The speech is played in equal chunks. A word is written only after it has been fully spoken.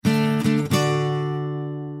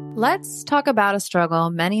Let's talk about a struggle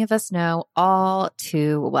many of us know all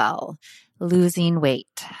too well, losing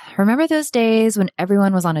weight. Remember those days when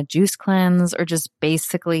everyone was on a juice cleanse or just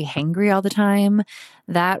basically hangry all the time?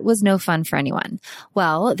 That was no fun for anyone.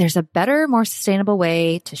 Well, there's a better, more sustainable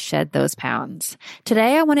way to shed those pounds.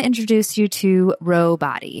 Today, I want to introduce you to Ro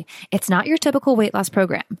Body. It's not your typical weight loss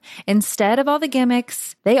program. Instead of all the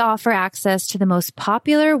gimmicks, they offer access to the most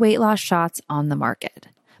popular weight loss shots on the market.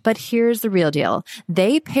 But here's the real deal.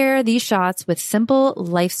 They pair these shots with simple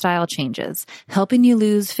lifestyle changes, helping you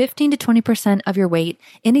lose 15 to 20% of your weight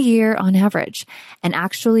in a year on average, and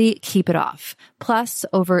actually keep it off. Plus,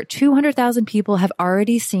 over 200,000 people have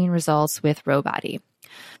already seen results with Ro Body.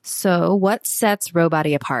 So what sets Ro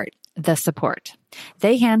Body apart? The support.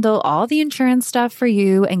 They handle all the insurance stuff for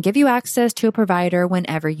you and give you access to a provider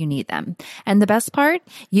whenever you need them. And the best part,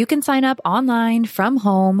 you can sign up online from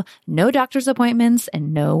home, no doctor's appointments,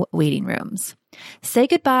 and no waiting rooms. Say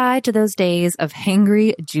goodbye to those days of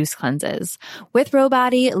hangry juice cleanses. With Ro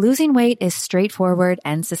Body, losing weight is straightforward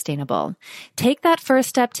and sustainable. Take that first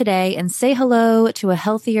step today and say hello to a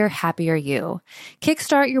healthier, happier you.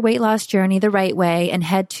 Kickstart your weight loss journey the right way and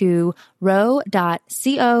head to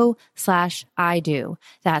ro.co/IDO.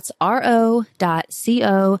 That's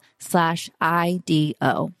ro.co/IDO.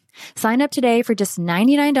 Sign up today for just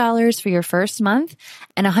 $99 for your first month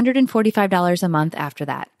and $145 a month after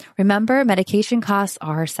that. Remember, medication costs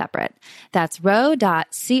are separate. That's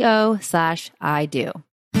ro.co/IDO.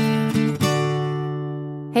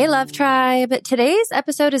 Hey, Love Tribe. Today's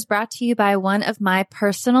episode is brought to you by one of my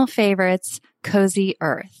personal favorites, Cozy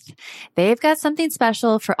Earth. They've got something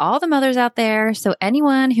special for all the mothers out there, so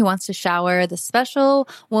anyone who wants to shower the special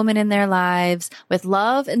woman in their lives with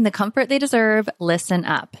love and the comfort they deserve, listen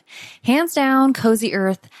up. Hands down, Cozy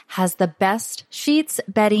Earth has the best sheets,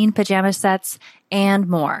 bedding, pajama sets, and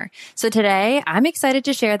more. So today, I'm excited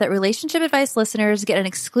to share that Relationship Advice listeners get an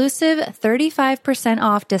exclusive 35%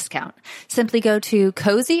 off discount. Simply go to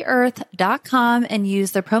CozyEarth.com and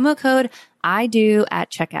use the promo code I do at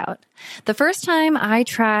checkout. The first time I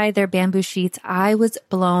tried their bamboo sheets, I was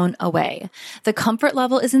blown away. The comfort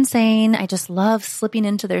level is insane. I just love slipping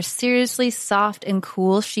into their seriously soft and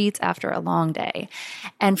cool sheets after a long day.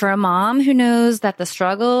 And for a mom who knows that the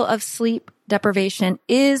struggle of sleep deprivation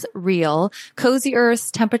is real, Cozy Earth's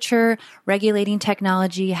temperature regulating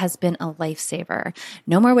technology has been a lifesaver.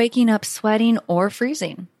 No more waking up sweating or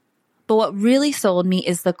freezing. But what really sold me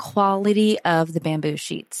is the quality of the bamboo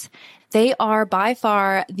sheets. They are by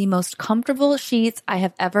far the most comfortable sheets I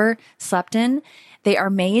have ever slept in. They are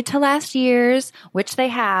made to last years, which they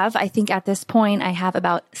have. I think at this point, I have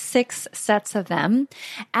about 6 sets of them.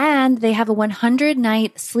 And they have a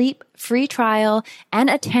 100-night sleep-free trial and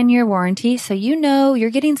a 10-year warranty. So you know you're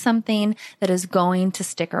getting something that is going to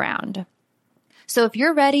stick around. So if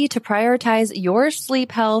you're ready to prioritize your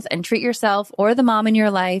sleep health and treat yourself or the mom in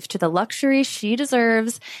your life to the luxury she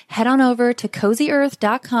deserves, head on over to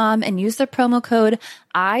CozyEarth.com and use the promo code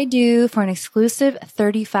IDO for an exclusive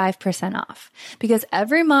 35% off. Because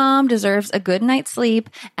every mom deserves a good night's sleep,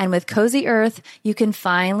 and with Cozy Earth, you can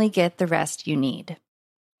finally get the rest you need.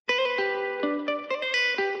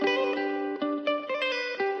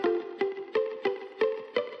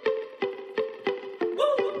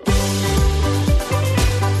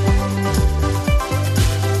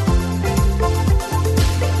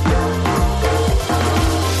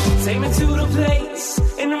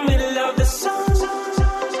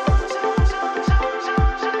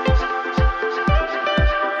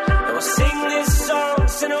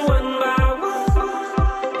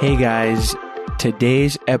 Hey guys,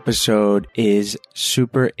 today's episode is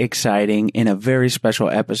super exciting and a very special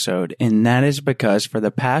episode, and that is because for the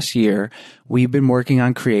past year, we've been working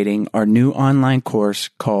on creating our new online course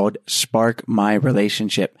called Spark My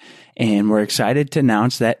Relationship, and we're excited to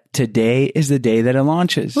announce that today is the day that it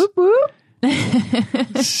launches. Whoop, whoop.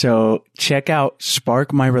 So check out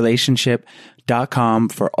sparkmyrelationship.com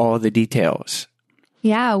for all the details.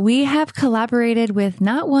 Yeah, we have collaborated with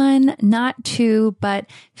not one, not two, but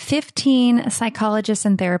 15 psychologists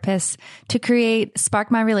and therapists to create Spark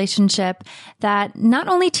My Relationship that not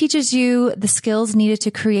only teaches you the skills needed to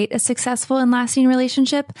create a successful and lasting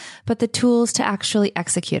relationship, but the tools to actually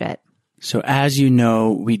execute it. So as you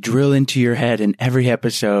know, we drill into your head in every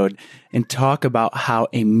episode and talk about how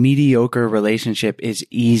a mediocre relationship is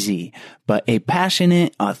easy, but a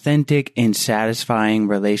passionate, authentic, and satisfying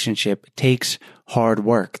relationship takes hard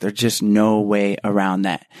work. There's just no way around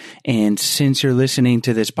that. And since you're listening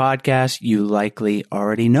to this podcast, you likely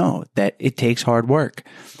already know that it takes hard work.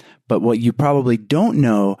 But what you probably don't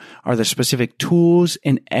know are the specific tools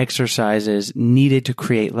and exercises needed to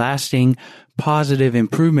create lasting, positive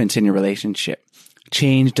improvements in your relationship.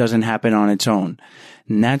 Change doesn't happen on its own.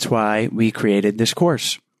 And that's why we created this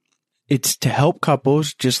course. It's to help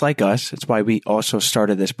couples just like us. That's why we also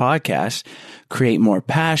started this podcast, create more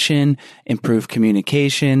passion, improve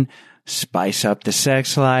communication, spice up the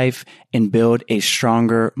sex life, and build a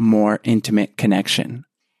stronger, more intimate connection.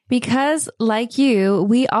 Because, like you,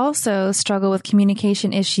 we also struggle with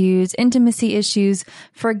communication issues, intimacy issues,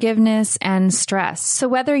 forgiveness, and stress. So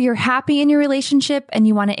whether you're happy in your relationship and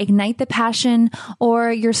you want to ignite the passion,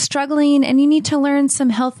 or you're struggling and you need to learn some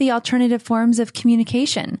healthy alternative forms of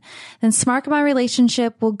communication, then Spark My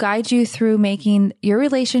Relationship will guide you through making your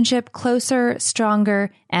relationship closer,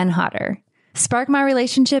 stronger, and hotter. Spark My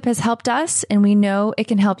Relationship has helped us, and we know it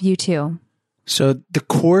can help you too. So the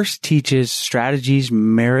course teaches strategies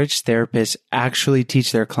marriage therapists actually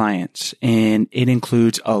teach their clients, and it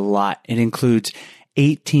includes a lot. It includes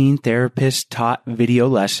 18 therapist taught video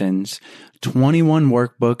lessons, 21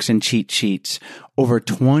 workbooks and cheat sheets, over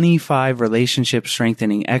 25 relationship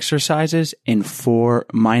strengthening exercises, and 4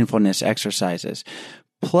 mindfulness exercises.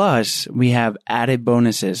 Plus, we have added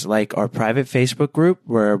bonuses like our private Facebook group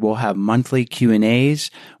where we'll have monthly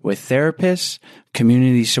Q&As with therapists,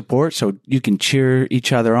 community support so you can cheer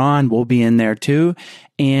each other on. We'll be in there too.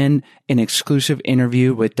 And an exclusive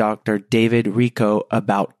interview with Dr. David Richo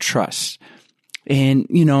about trust. And,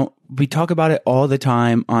 we talk about it all the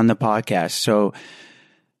time on the podcast. So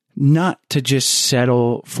not to just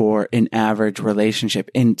settle for an average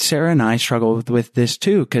relationship. And Sarah and I struggle with this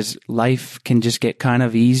too, because life can just get kind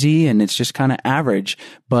of easy and it's just kind of average,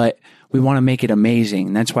 but we want to make it amazing.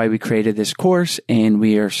 And that's why we created this course, and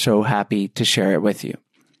we are so happy to share it with you.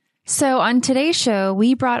 So on today's show,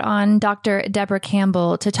 we brought on Dr. Deborah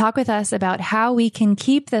Campbell to talk with us about how we can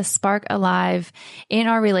keep the spark alive in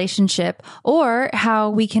our relationship, or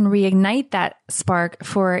how we can reignite that spark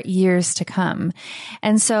for years to come.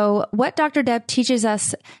 And so what Dr. Deb teaches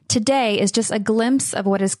us today is just a glimpse of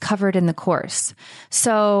what is covered in the course.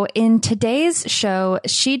 So in today's show,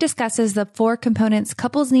 she discusses the 4 components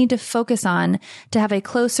couples need to focus on to have a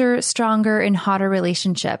closer, stronger, and hotter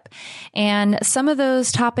relationship. And some of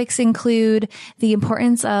those topics include the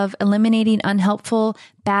importance of eliminating unhelpful,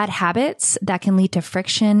 bad habits that can lead to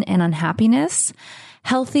friction and unhappiness,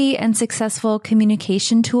 healthy and successful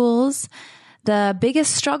communication tools, the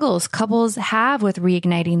biggest struggles couples have with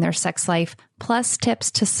reigniting their sex life, plus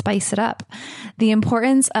tips to spice it up, the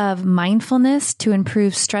importance of mindfulness to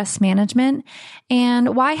improve stress management,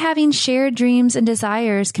 and why having shared dreams and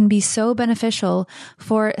desires can be so beneficial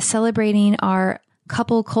for celebrating our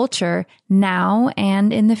couple culture now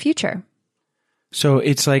and in the future. So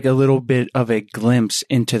it's like a little bit of a glimpse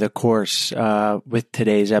into the course with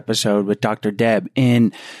today's episode with Dr. Deb.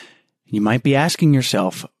 And you might be asking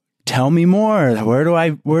yourself, tell me more. Where do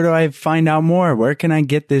I find out more? Where can I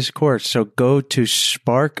get this course? So go to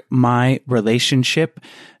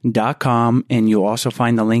sparkmyrelationship.com, and you'll also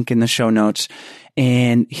find the link in the show notes.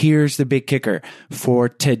 And here's the big kicker. For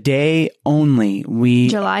today only,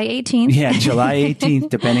 July 18th. Yeah, July 18th,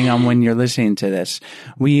 depending on when you're listening to this,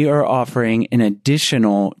 we are offering an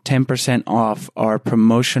additional 10% off our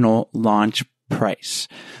promotional launch price.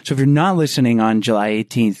 So if you're not listening on July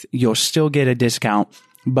 18th, you'll still get a discount.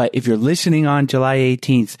 But if you're listening on July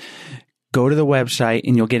 18th, go to the website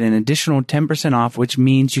and you'll get an additional 10% off, which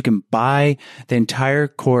means you can buy the entire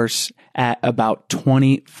course at about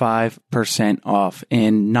 25% off.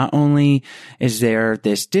 And not only is there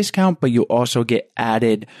this discount, but you also get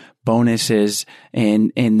added bonuses.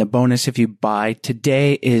 And the bonus, if you buy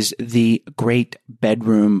today, is the Great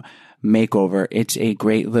Bedroom Makeover. It's a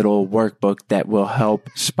great little workbook that will help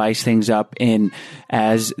spice things up. And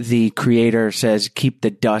as the creator says, keep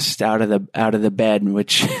the dust out of the bed,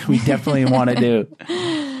 which we definitely want to do.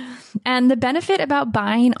 And the benefit about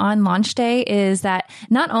buying on launch day is that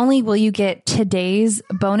not only will you get today's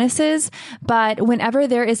bonuses, but whenever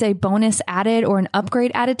there is a bonus added or an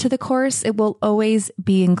upgrade added to the course, it will always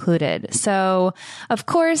be included. So, of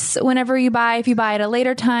course, whenever you buy, if you buy at a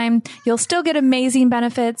later time, you'll still get amazing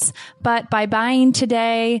benefits. But by buying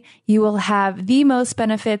today, you will have the most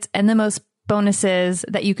benefits and the most bonuses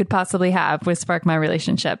that you could possibly have with Spark My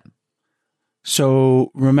Relationship.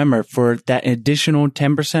 So remember, for that additional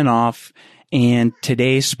 10% off and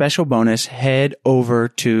today's special bonus, head over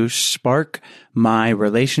to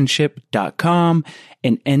sparkmyrelationship.com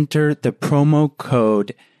and enter the promo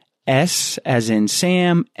code S as in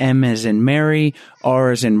Sam, M as in Mary,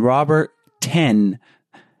 R as in Robert, 10.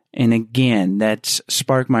 And again, that's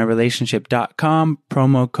sparkmyrelationship.com,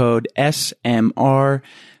 promo code SMR,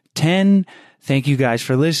 10. Thank you guys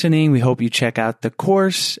for listening. We hope you check out the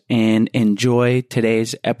course and enjoy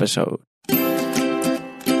today's episode.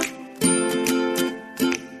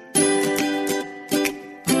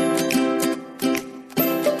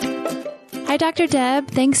 Hi, Dr. Deb.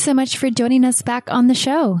 Thanks so much for joining us back on the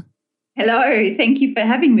show. Hello. Thank you for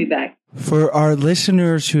having me back. For our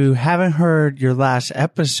listeners who haven't heard your last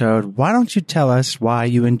episode, why don't you tell us why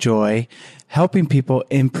you enjoy helping people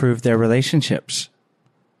improve their relationships?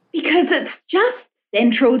 Because it's just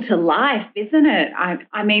central to life, isn't it?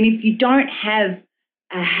 I mean, if you don't have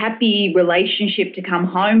a happy relationship to come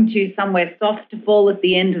home to, somewhere soft to fall at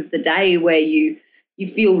the end of the day where you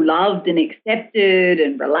feel loved and accepted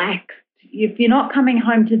and relaxed, if you're not coming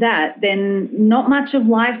home to that, then not much of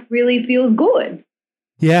life really feels good.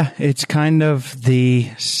 Yeah, it's kind of the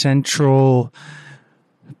central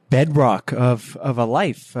bedrock of a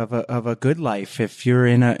life, of a good life. If you're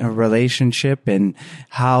in a relationship and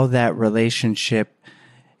how that relationship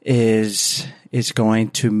is going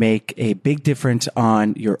to make a big difference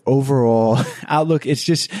on your overall outlook. It's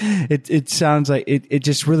just, it sounds like it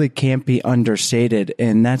just really can't be understated.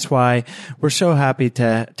 And that's why we're so happy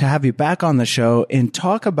to have you back on the show and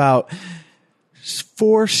talk about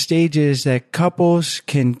 4 stages that couples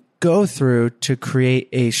can go through to create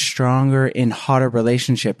a stronger and hotter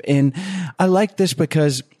relationship. And I like this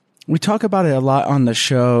because we talk about it a lot on the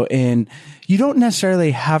show, and you don't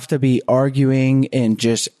necessarily have to be arguing and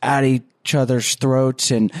just at each other's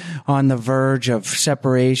throats and on the verge of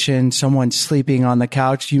separation, someone sleeping on the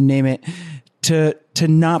couch, you name it, to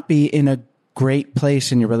not be in a great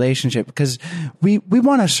place in your relationship. Because we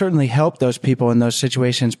want to certainly help those people in those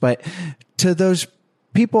situations, but to those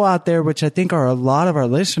people out there, which I think are a lot of our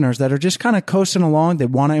listeners that are just kind of coasting along, they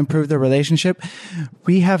want to improve their relationship,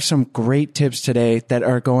 we have some great tips today that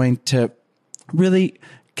are going to really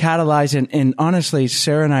catalyze. And honestly,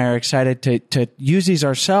 Sarah and I are excited to use these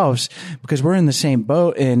ourselves because we're in the same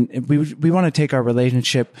boat, and we want to take our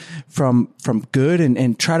relationship from good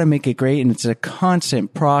and try to make it great. And it's a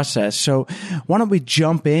constant process. So why don't we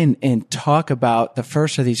jump in and talk about the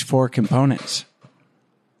first of these 4 components?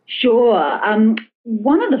 Sure.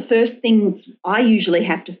 One of the first things I usually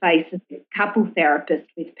have to face as a couple therapist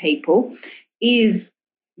with people is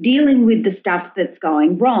dealing with the stuff that's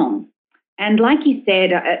going wrong. And like you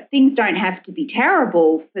said, things don't have to be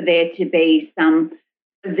terrible for there to be some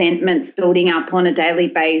resentments building up on a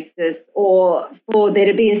daily basis, or for there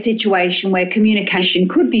to be a situation where communication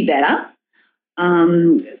could be better.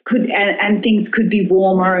 And things could be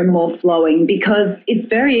warmer and more flowing, because it's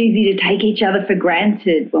very easy to take each other for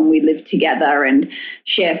granted when we live together and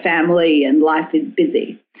share family and life is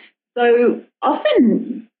busy. So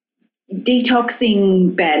often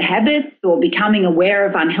detoxing bad habits or becoming aware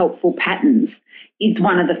of unhelpful patterns is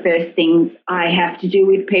one of the first things I have to do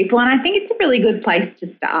with people. And I think it's a really good place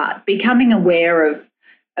to start, becoming aware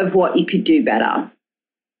of what you could do better.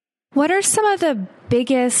 What are some of the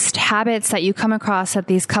biggest habits that you come across that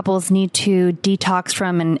these couples need to detox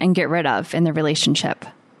from and get rid of in their relationship?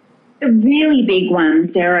 The really big one,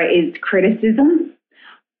 Sarah, is criticism.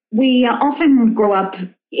 We often grow up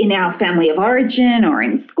in our family of origin or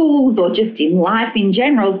in schools or just in life in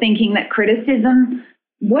general thinking that criticism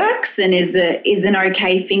works and is an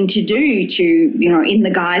okay thing to do in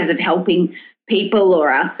the guise of helping people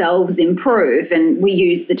or ourselves improve. And we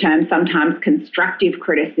use the term sometimes constructive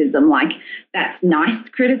criticism, like that's nice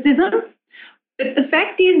criticism. But the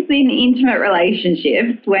fact is, in intimate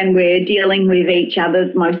relationships, when we're dealing with each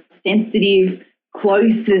other's most sensitive,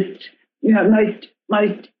 closest,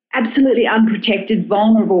 most absolutely unprotected,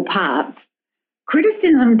 vulnerable parts,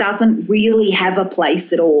 criticism doesn't really have a place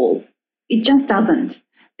at all. It just doesn't.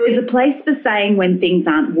 There's a place for saying when things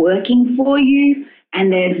aren't working for you,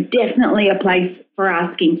 and there's definitely a place for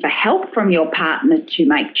asking for help from your partner to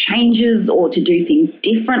make changes or to do things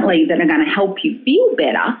differently that are going to help you feel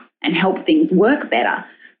better and help things work better.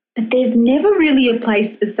 But there's never really a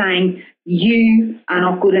place for saying you are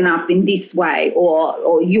not good enough in this way,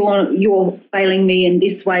 or you're failing me in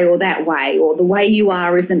this way or that way, or the way you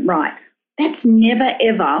are isn't right. That's never,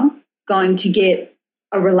 ever going to get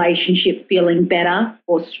a relationship feeling better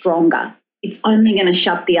or stronger. It's only going to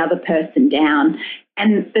shut the other person down.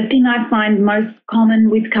 And the thing I find most common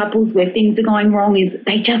with couples where things are going wrong is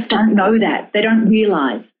they just don't know that. They don't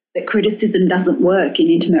realize that criticism doesn't work in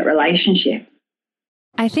intimate relationships.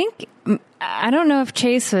 I think, I don't know if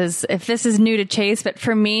this is new to Chase, but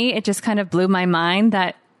for me, it just kind of blew my mind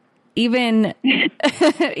that even,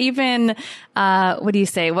 what do you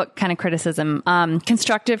say? What kind of criticism?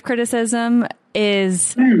 Constructive criticism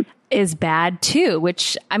is is bad too,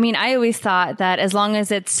 which, I mean, I always thought that as long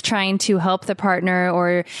as it's trying to help the partner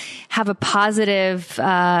or have a positive,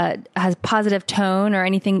 has positive tone or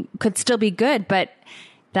anything, could still be good, but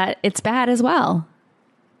that it's bad as well.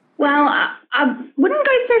 Well, I wouldn't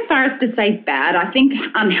go so far as to say bad. I think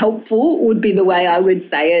unhelpful would be the way I would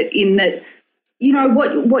say it, in that, you know,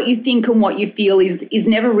 what you think and what you feel is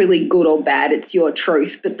never really good or bad. It's your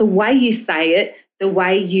truth. But the way you say it, the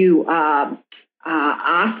way you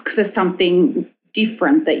ask for something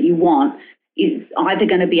different that you want is either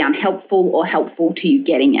going to be unhelpful or helpful to you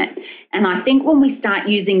getting it. And I think when we start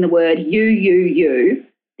using the word you,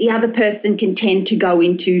 the other person can tend to go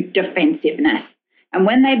into defensiveness. And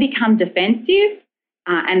when they become defensive,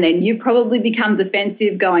 and then you probably become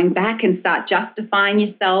defensive going back and start justifying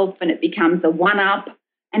yourself, and it becomes a one-up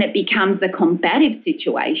and it becomes a combative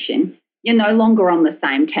situation, you're no longer on the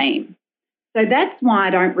same team. So that's why I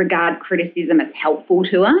don't regard criticism as helpful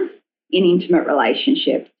to us in intimate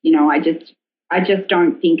relationships. You know, I just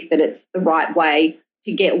don't think that it's the right way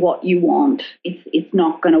to get what you want. It's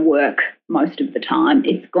not going to work most of the time.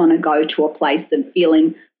 It's going to go to a place of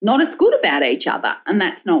feeling not as good about each other, and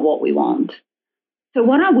that's not what we want. So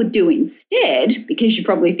what I would do instead, because you're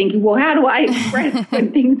probably thinking, well, how do I express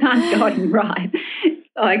when things aren't going right?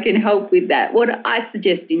 So I can help with that. What I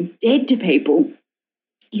suggest instead to people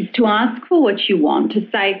is to ask for what you want, to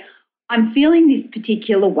say, I'm feeling this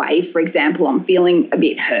particular way. For example, I'm feeling a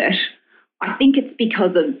bit hurt. I think it's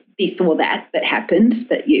because of this or that happened,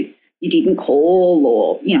 that you didn't call,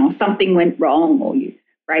 or, you know, something went wrong, or you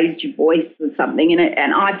raised your voice or something,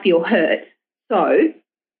 and I feel hurt. So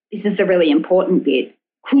this is a really important bit.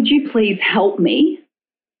 Could you please help me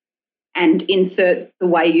and insert the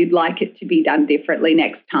way you'd like it to be done differently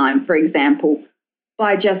next time? For example,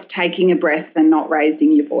 by just taking a breath and not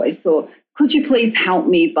raising your voice. Or could you please help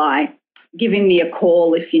me by giving me a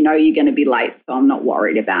call if you know you're going to be late so I'm not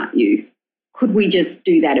worried about you? Could we just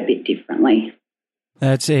do that a bit differently?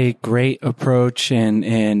 That's a great approach,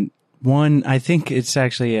 and one, I think it's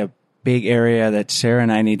actually a big area that Sarah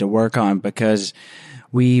and I need to work on, because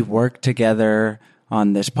we work together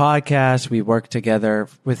on this podcast. We work together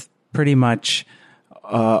with pretty much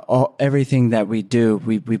everything that we do.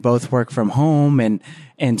 We both work from home,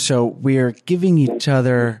 and so we're giving each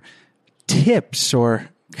other tips or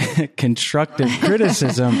constructive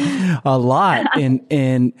criticism a lot,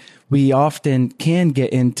 and we often can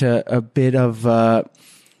get into a bit of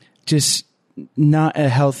just not a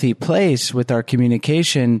healthy place with our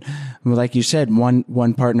communication. Like you said,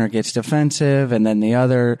 one partner gets defensive and then the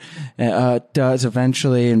other does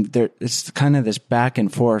eventually, and it's kind of this back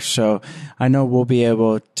and forth. So I know we'll be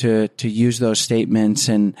able to use those statements,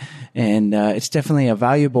 and it's definitely a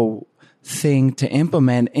valuable thing to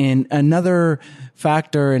implement. And another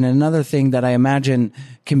factor and another thing that I imagine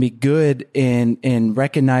can be good in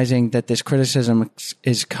recognizing that this criticism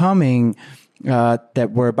is coming,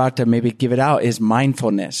 that we're about to maybe give it out, is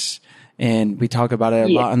mindfulness. And we talk about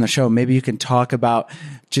it a lot on the show. Maybe you can talk about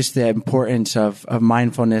just the importance of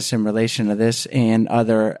mindfulness in relation to this and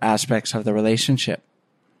other aspects of the relationship.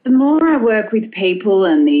 The more I work with people,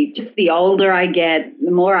 and the older I get,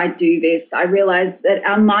 the more I do this, I realize that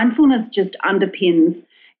our mindfulness just underpins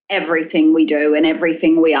everything we do and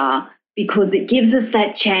everything we are, because it gives us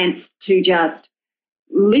that chance to just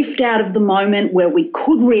lift out of the moment where we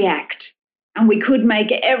could react and we could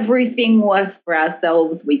make everything worse for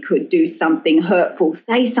ourselves. We could do something hurtful,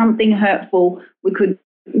 say something hurtful. We could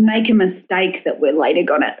make a mistake that we're later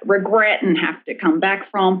going to regret and have to come back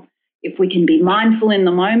from. If we can be mindful in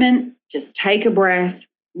the moment, just take a breath,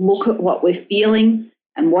 look at what we're feeling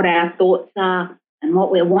and what our thoughts are and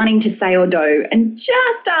what we're wanting to say or do, and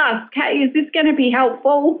just ask, hey, is this going to be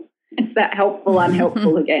helpful? It's that helpful,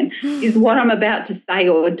 unhelpful again. Is what I'm about to say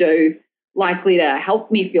or do likely to help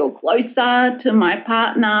me feel closer to my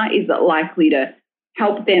partner? Is it likely to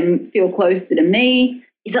help them feel closer to me?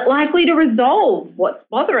 Is it likely to resolve what's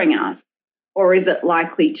bothering us? Or is it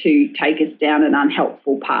likely to take us down an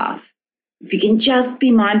unhelpful path? If you can just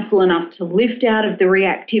be mindful enough to lift out of the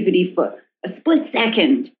reactivity for a split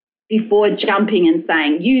second before jumping and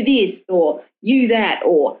saying, you this or you that,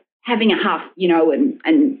 or having a huff,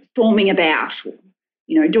 and storming about,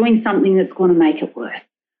 doing something that's going to make it worse.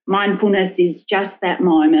 Mindfulness is just that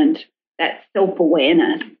moment, that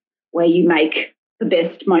self-awareness where you make the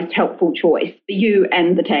best, most helpful choice for you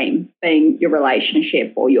and the team, being your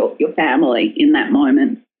relationship or your family in that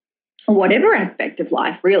moment. Or whatever aspect of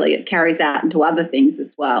life, really, it carries out into other things as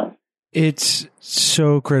well. It's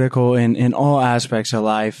so critical in all aspects of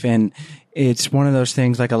life. And it's one of those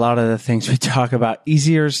things, like a lot of the things we talk about,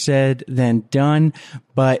 easier said than done,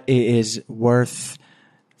 but it is worth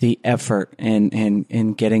the effort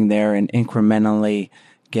in getting there and incrementally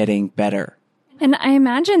getting better. And I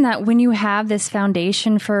imagine that when you have this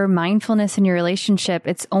foundation for mindfulness in your relationship,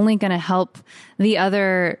 it's only going to help the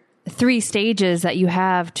other 3 stages that you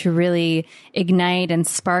have to really ignite and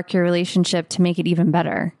spark your relationship to make it even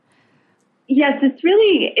better. Yes, it's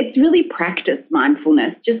really practice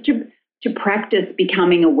mindfulness, just to practice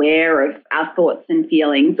becoming aware of our thoughts and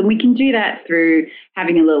feelings. And we can do that through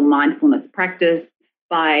having a little mindfulness practice,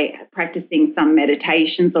 by practicing some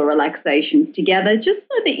meditations or relaxations together, just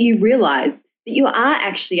so that you realize that you are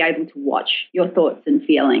actually able to watch your thoughts and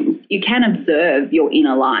feelings. You can observe your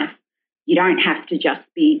inner life. You don't have to just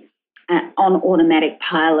be on automatic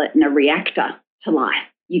pilot and a reactor to life.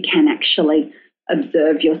 You can actually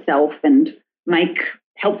observe yourself and make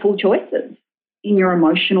helpful choices in your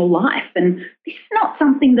emotional life. And this is not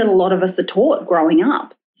something that a lot of us are taught growing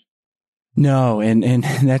up. No, and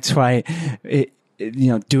that's why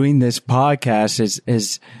doing this podcast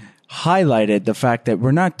is highlighted the fact that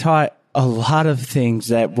we're not taught a lot of things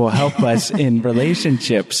that will help us in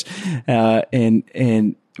relationships,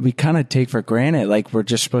 and we kind of take for granted, like we're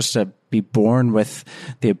just supposed to be born with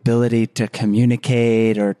the ability to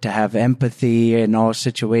communicate or to have empathy in all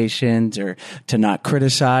situations or to not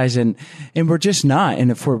criticize. And we're just not.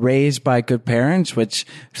 And if we're raised by good parents, which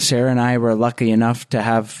Sarah and I were lucky enough to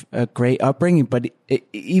have a great upbringing, but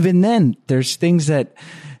even then there's things that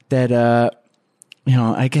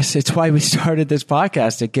I guess it's why we started this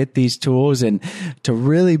podcast, to get these tools and to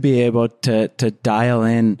really be able to dial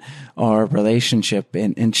in our relationship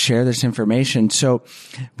and share this information. So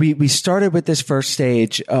we started with this first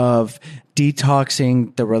stage of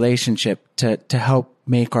detoxing the relationship to help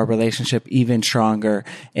make our relationship even stronger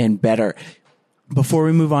and better. Before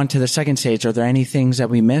we move on to the second stage, are there any things that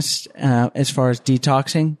we missed as far as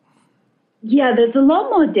detoxing? Yeah, there's a lot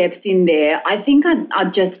more depth in there. I think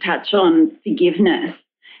I'd just touch on forgiveness.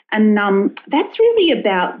 And that's really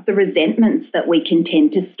about the resentments that we can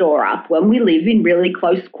tend to store up when we live in really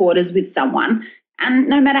close quarters with someone. And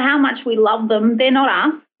no matter how much we love them, they're not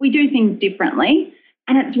us. We do things differently.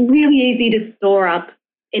 And it's really easy to store up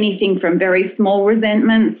anything from very small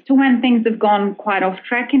resentments to when things have gone quite off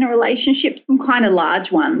track in a relationship, some kind of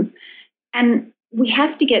large ones. And we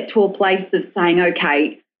have to get to a place of saying,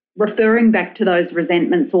 okay, referring back to those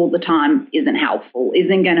resentments all the time isn't helpful,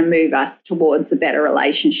 isn't going to move us towards a better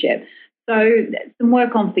relationship. So some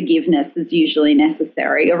work on forgiveness is usually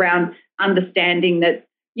necessary around understanding that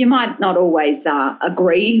you might not always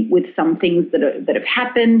agree with some things that have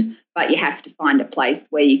happened, but you have to find a place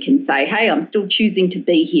where you can say, hey, I'm still choosing to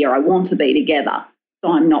be here. I want to be together.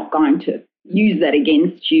 So I'm not going to use that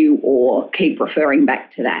against you or keep referring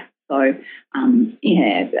back to that. So,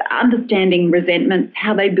 understanding resentments,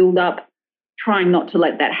 how they build up, trying not to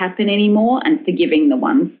let that happen anymore, and forgiving the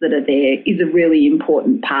ones that are there is a really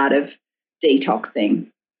important part of detoxing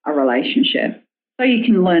a relationship. So you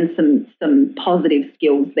can learn some positive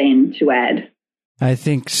skills then to add. I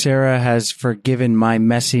think Sarah has forgiven my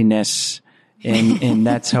messiness, and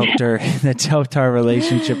that's helped her. That's helped our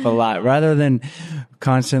relationship a lot, rather than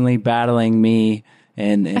constantly battling me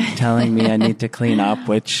and telling me I need to clean up,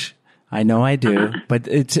 which I know I do, but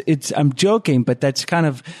I'm joking, but that's kind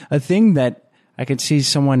of a thing that I could see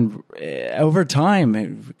someone over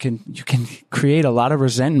time you can create a lot of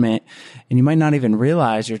resentment, and you might not even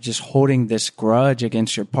realize you're just holding this grudge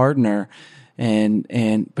against your partner.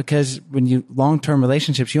 And because when you long-term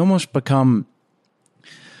relationships, you almost become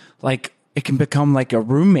like, it can become like a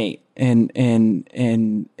roommate, and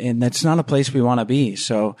that's not a place we want to be.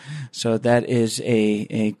 So that is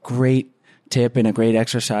a great tip and a great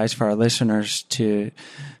exercise for our listeners to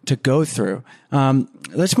go through.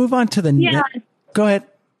 Let's move on to the Go ahead.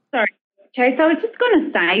 Sorry, Chase. I was just going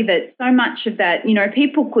to say that so much of that,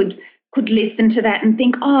 people could listen to that and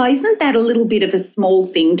think, oh, isn't that a little bit of a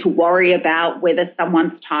small thing to worry about whether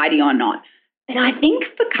someone's tidy or not? And I think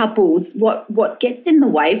for couples, what gets in the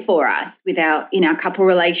way for us in our couple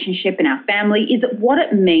relationship and our family is what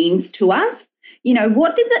it means to us.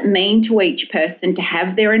 What does it mean to each person to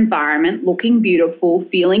have their environment looking beautiful,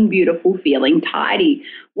 feeling tidy?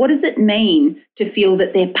 What does it mean to feel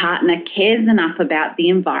that their partner cares enough about the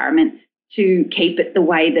environment to keep it the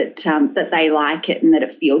way that they like it and that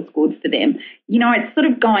it feels good for them? It's sort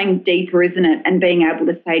of going deeper, isn't it? And being able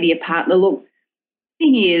to say to your partner, look, the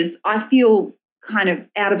thing is, I feel kind of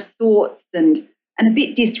out of sorts and a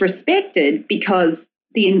bit disrespected because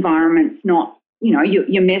the environment's not,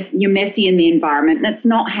 you're messy in the environment, and it's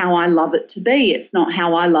not how I love it to be. It's not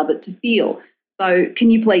how I love it to feel. So can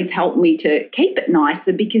you please help me to keep it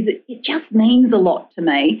nicer, because it just means a lot to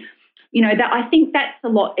me. That I think that's a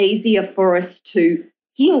lot easier for us to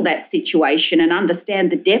heal that situation and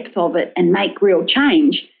understand the depth of it and make real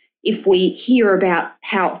change if we hear about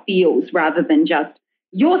how it feels rather than just,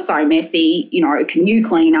 you're so messy, can you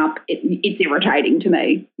clean up? It's irritating to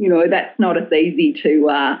me. That's not as easy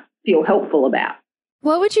to feel helpful about.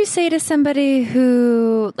 What would you say to somebody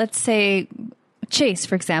who, let's say, Chase,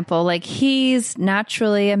 for example, like he's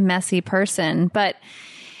naturally a messy person, but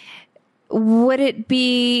would it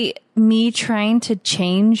be me trying to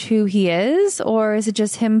change who he is, or is it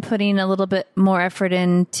just him putting a little bit more effort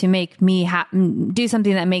in to make me do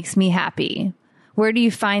something that makes me happy? Where do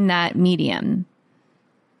you find that medium?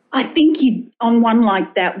 I think on one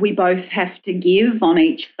like that, we both have to give on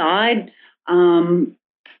each side.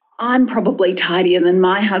 I'm probably tidier than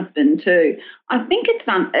my husband too. I think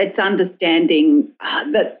it's understanding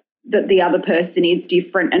that the other person is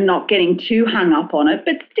different and not getting too hung up on it,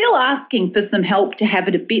 but still asking for some help to have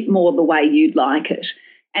it a bit more the way you'd like it,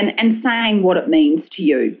 and saying what it means to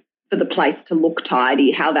you for the place to look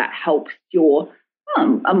tidy, how that helps your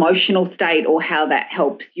emotional state or how that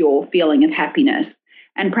helps your feeling of happiness.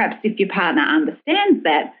 And perhaps if your partner understands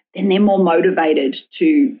that, then they're more motivated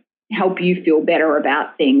to help you feel better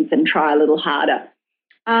about things and try a little harder.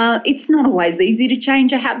 It's not always easy to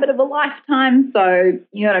change a habit of a lifetime, so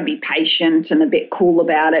you got to be patient and a bit cool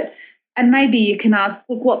about it. And maybe you can ask,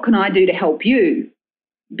 look, what can I do to help you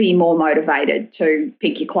be more motivated to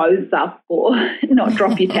pick your clothes up or not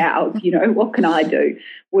drop your towels? What can I do?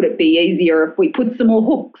 Would it be easier if we put some more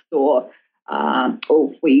hooks or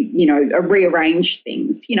if we, rearrange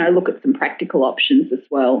things? Look at some practical options as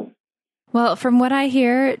well. Well, from what I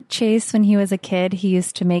hear, Chase, when he was a kid, he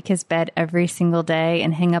used to make his bed every single day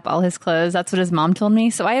and hang up all his clothes. That's what his mom told me.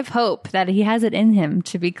 So I have hope that he has it in him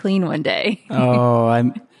to be clean one day.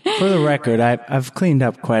 For the record, I've cleaned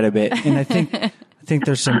up quite a bit, and I think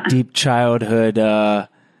there's some deep childhood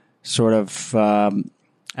sort of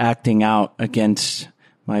acting out against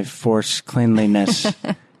my forced cleanliness.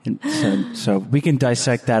 So we can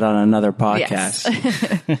dissect that on another podcast.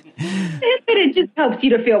 Yes. But it just helps you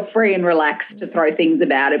to feel free and relaxed to throw things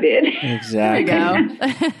about a bit. Exactly. There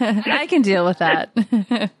you go. I can deal with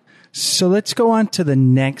that. So let's go on to the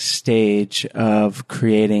next stage of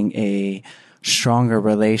creating a stronger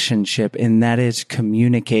relationship, and that is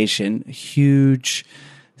communication. A huge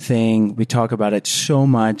thing. We talk about it so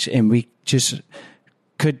much, and we just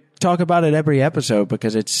could talk about it every episode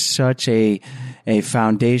because it's such a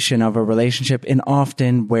foundation of a relationship and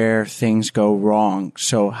often where things go wrong.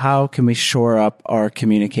 So how can we shore up our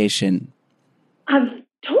communication? I've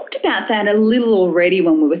talked about that a little already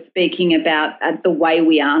when we were speaking about the way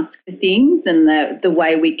we ask for things and the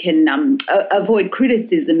way we can avoid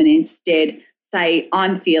criticism and instead say,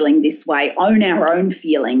 I'm feeling this way, own our own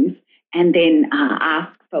feelings, and then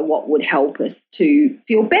ask for what would help us to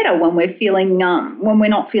feel better when we're feeling when we're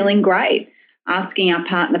not feeling great, asking our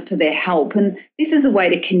partner for their help. And this is a way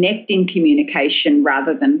to connect in communication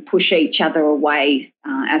rather than push each other away,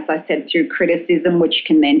 as I said, through criticism, which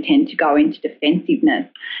can then tend to go into defensiveness.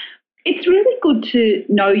 It's really good to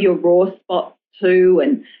know your raw spots too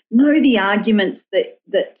and know the arguments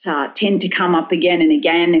that tend to come up again and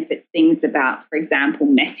again if it's things about, for example,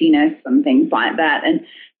 messiness and things like that, and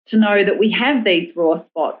to know that we have these raw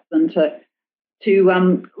spots and to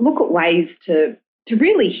look at ways to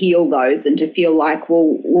really heal those and to feel like,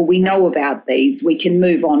 well, we know about these, we can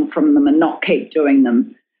move on from them and not keep doing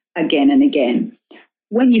them again and again.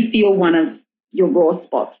 When you feel one of your raw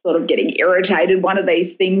spots sort of getting irritated, one of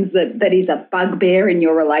these things that is a bugbear in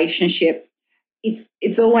your relationship,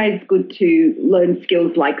 it's always good to learn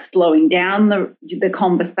skills like slowing down the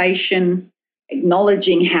conversation,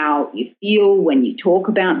 acknowledging how you feel when you talk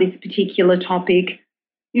about this particular topic,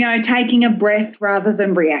 taking a breath rather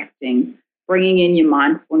than reacting, bringing in your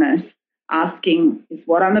mindfulness, asking, is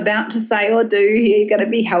what I'm about to say or do here going to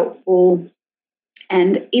be helpful?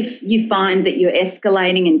 And if you find that you're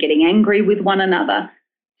escalating and getting angry with one another,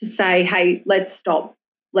 to say, hey, let's stop,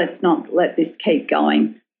 let's not let this keep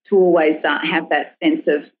going, to always have that sense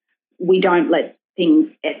of we don't let things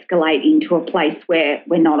escalate into a place where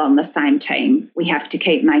we're not on the same team. We have to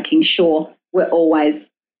keep making sure we're always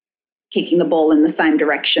kicking the ball in the same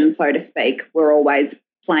direction, so to speak. We're always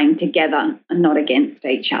playing together and not against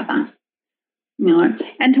each other.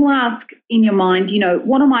 And to ask in your mind,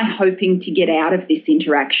 what am I hoping to get out of this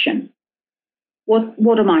interaction?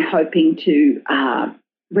 What am I hoping to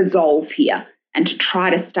resolve here and to try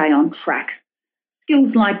to stay on track?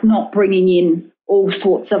 Skills like not bringing in all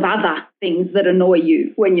sorts of other things that annoy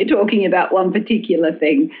you when you're talking about one particular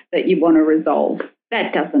thing that you want to resolve.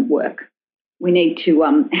 That doesn't work. We need to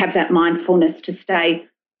have that mindfulness to stay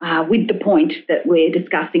with the point that we're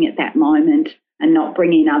discussing at that moment and not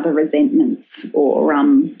bring in other resentments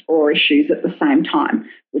or issues at the same time,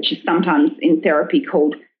 which is sometimes in therapy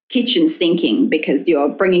called kitchen sinking, because you're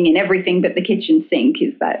bringing in everything but the kitchen sink,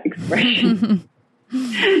 is that expression.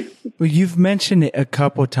 Well, you've mentioned it a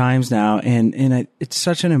couple times now, and it's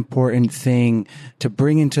such an important thing to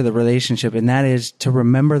bring into the relationship, and that is to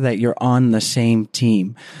remember that you're on the same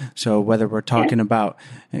team. So whether we're talking about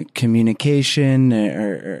communication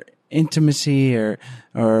or intimacy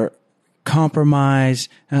or compromise,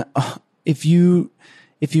 if you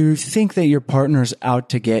think that your partner's out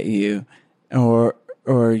to get you, or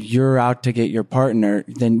you're out to get your partner,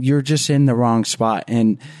 then you're just in the wrong spot.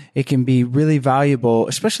 And it can be really valuable,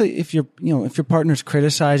 especially if your partner's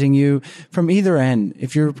criticizing you from either end.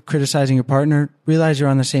 If you're criticizing your partner, realize you're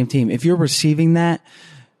on the same team. If you're receiving that,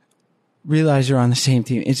 realize you're on the same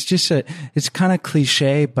team. It's kind of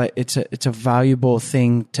cliche, but it's a valuable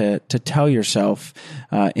thing to tell yourself,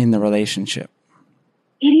 in the relationship.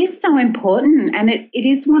 It is so important. And it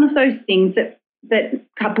is one of those things that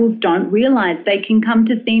couples don't realize. They can come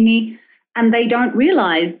to see me and they don't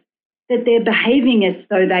realize that they're behaving as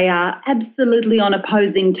though they are absolutely on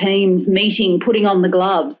opposing teams, meeting, putting on the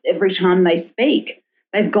gloves every time they speak.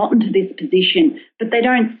 They've gotten to this position, but they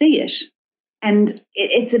don't see it. And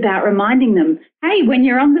it's about reminding them, hey, when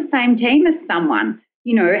you're on the same team as someone,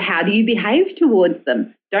 how do you behave towards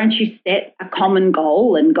them? Don't you set a common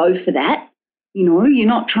goal and go for that? You're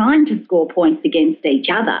not trying to score points against each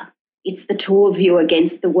other. It's the two of you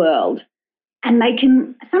against the world. And they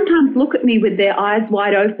can sometimes look at me with their eyes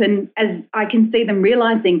wide open as I can see them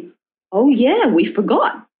realizing, oh, yeah, we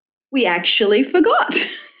forgot. We actually forgot.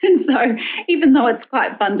 And so even though it's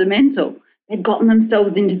quite fundamental, they've gotten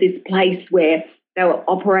themselves into this place where they were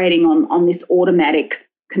operating on this automatic,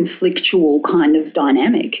 conflictual kind of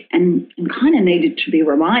dynamic and kind of needed to be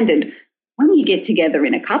reminded, when you get together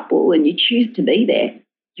in a couple and you choose to be there,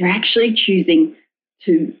 you're actually choosing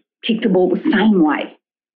to kick the ball the same way.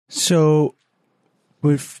 So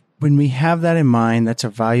when we have that in mind, that's a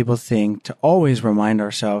valuable thing to always remind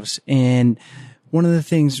ourselves. And one of the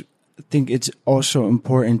things I think it's also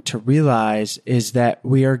important to realize is that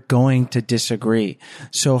we are going to disagree.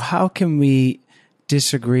 So how can we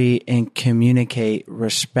disagree and communicate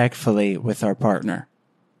respectfully with our partner?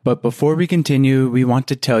 But before we continue, we want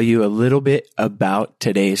to tell you a little bit about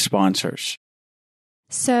today's sponsors.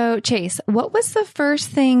 So, Chase, what was the first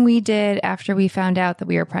thing we did after we found out that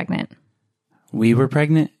we were pregnant? We were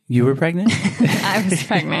pregnant? You were pregnant? I was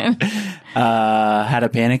pregnant. Had a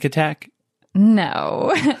panic attack?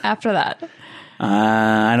 No. After that?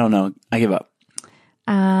 I don't know. I give up.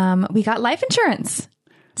 We got life insurance.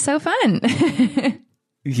 So fun.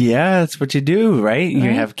 Yeah, that's what you do, right?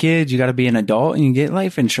 You have kids, you got to be an adult and you get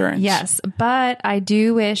life insurance. Yes, but I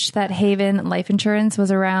do wish that Haven Life Insurance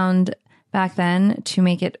was around back then to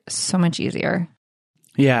make it so much easier.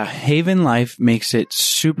 Yeah, Haven Life makes it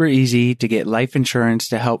super easy to get life insurance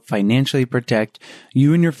to help financially protect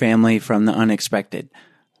you and your family from the unexpected.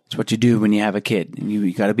 It's what you do when you have a kid.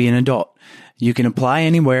 You got to be an adult. You can apply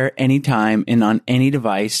anywhere, anytime, and on any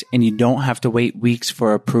device, and you don't have to wait weeks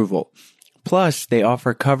for approval. Plus, they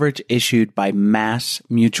offer coverage issued by Mass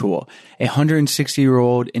Mutual, a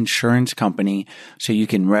 160-year-old insurance company, so you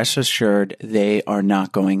can rest assured they are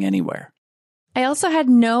not going anywhere. I also had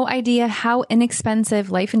no idea how inexpensive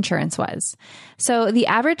life insurance was. So the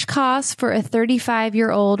average cost for a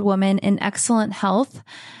 35-year-old woman in excellent health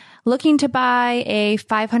looking to buy a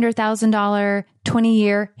 $500,000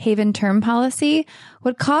 20-year Haven term policy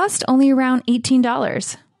would cost only around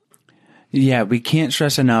 $18. Yeah, we can't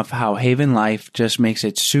stress enough how Haven Life just makes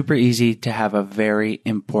it super easy to have a very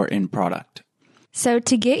important product. So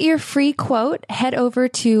to get your free quote, head over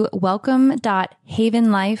to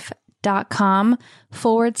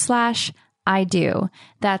welcome.havenlife.com/I do.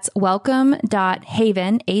 That's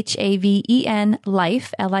welcome.haven, HAVEN,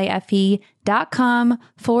 life, LIFE.com/I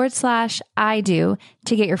do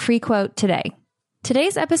to get your free quote today.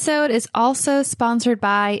 Today's episode is also sponsored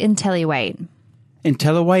by IntelliWhite.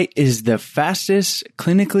 IntelliWhite is the fastest,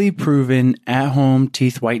 clinically proven at-home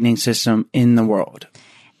teeth whitening system in the world.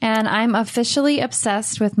 And I'm officially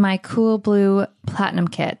obsessed with my Cool Blue Platinum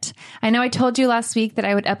Kit. I know I told you last week that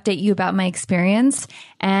I would update you about my experience,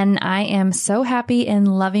 and I am so happy and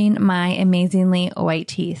loving my amazingly white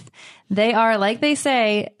teeth. They are, like they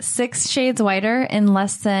say, 6 shades whiter in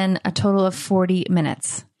less than a total of 40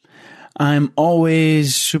 minutes. I'm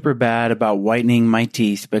always super bad about whitening my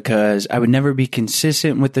teeth because I would never be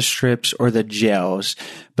consistent with the strips or the gels.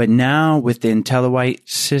 But now with the IntelliWhite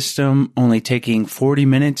system only taking 40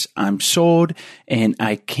 minutes, I'm sold and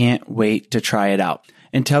I can't wait to try it out.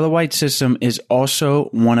 IntelliWhite system is also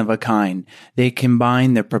one of a kind. They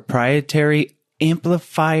combine the proprietary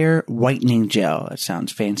amplifier whitening gel, that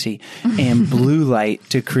sounds fancy, and blue light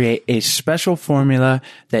to create a special formula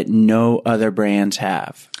that no other brands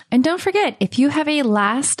have. And don't forget, if you have a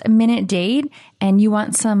last minute date and you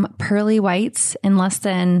want some pearly whites in less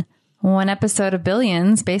than one episode of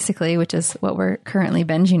Billions, basically, which is what we're currently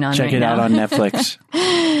binging on. Check it out on Netflix.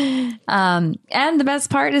 And the best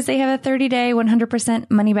part is they have a 30-day, 100%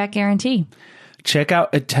 money-back guarantee. Check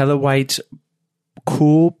out IntelliWhite's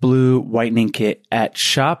Cool Blue Whitening Kit at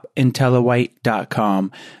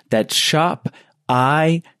shopintellawhite.com. That's shop,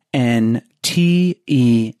 INTELLI,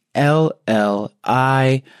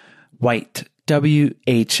 white,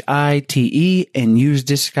 WHITE, and use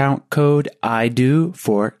discount code IDO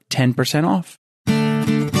for 10% off.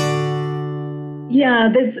 Yeah,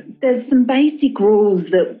 there's some basic rules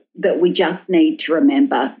that we just need to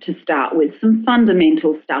remember to start with, some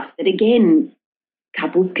fundamental stuff that, again,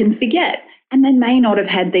 couples can forget. And they may not have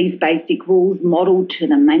had these basic rules modeled to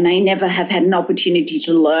them. They may never have had an opportunity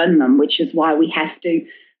to learn them, which is why we have to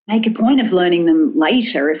make a point of learning them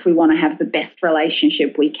later if we want to have the best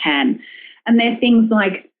relationship we can. And they're things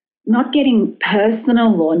like not getting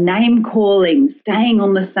personal or name calling, staying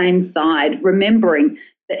on the same side, remembering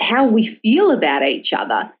that how we feel about each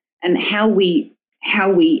other and how we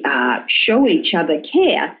show each other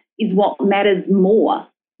care is what matters more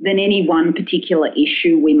than any one particular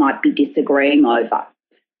issue we might be disagreeing over.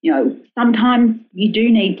 You know, sometimes you do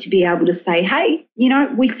need to be able to say, hey, you know,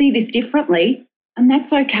 we see this differently, and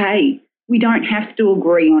that's okay. We don't have to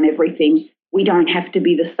agree on everything. We don't have to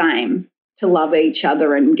be the same to love each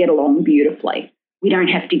other and get along beautifully. We don't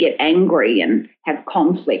have to get angry and have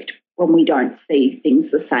conflict when we don't see things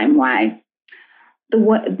the same way.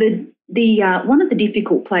 One of the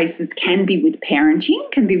difficult places can be with parenting,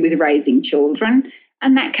 can be with raising children,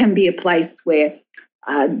 and that can be a place where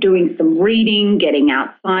doing some reading, getting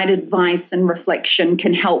outside advice and reflection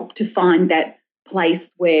can help to find that place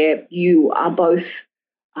where you are both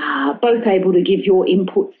able to give your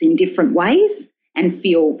inputs in different ways and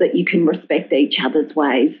feel that you can respect each other's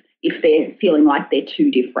ways if they're feeling like they're too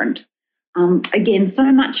different. Again,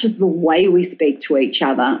 so much of the way we speak to each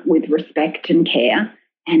other with respect and care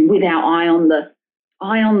and with our eye on the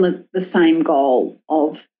same goal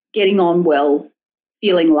of getting on well,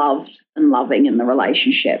 feeling loved and loving in the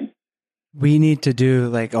relationship. We need to do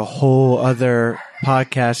like a whole other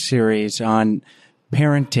podcast series on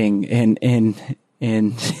parenting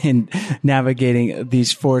and navigating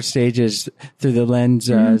these 4 stages through the lens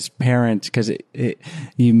as parents, because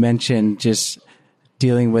you mentioned just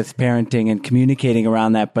dealing with parenting and communicating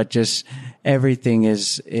around that, but just everything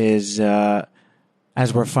is as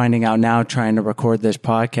we're finding out now, trying to record this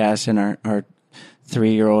podcast, and our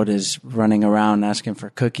 3-year-old is running around asking for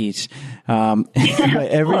cookies. But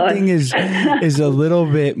everything is a little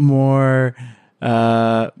bit more,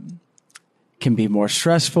 can be more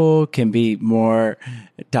stressful, can be more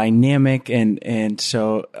dynamic. And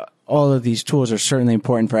so all of these tools are certainly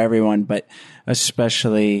important for everyone, but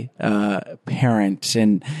especially, parents.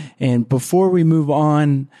 And before we move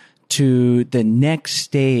on to the next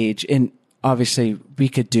stage, and obviously we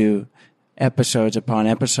could do episodes upon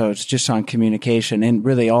episodes just on communication and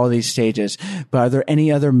really all these stages. But are there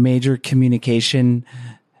any other major communication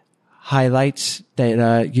highlights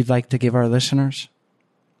that you'd like to give our listeners?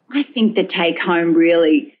 I think the take home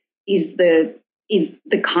really is the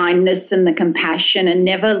kindness and the compassion, and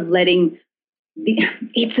never letting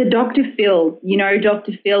it's a Dr. Phil,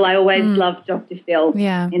 Dr. Phil. I always loved Dr. Phil.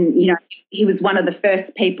 Yeah. And, he was one of the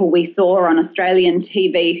first people we saw on Australian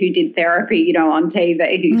TV who did therapy, on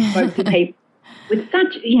TV, who spoke to people with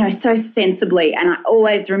such, so sensibly. And I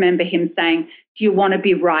always remember him saying, do you want to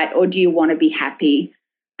be right or do you want to be happy?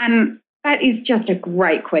 And that is just a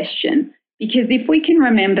great question, because if we can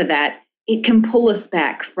remember that, it can pull us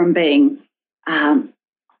back from being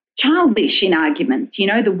childish in arguments,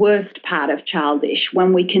 the worst part of childish,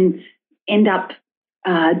 when we can end up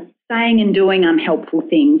saying and doing unhelpful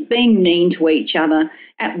things, being mean to each other.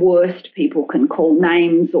 At worst, people can call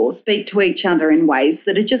names or speak to each other in ways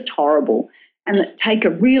that are just horrible and that take a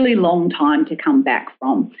really long time to come back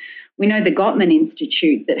from. We know the Gottman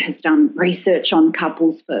Institute, that has done research on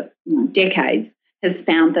couples for decades, has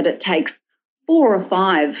found that it takes 4 or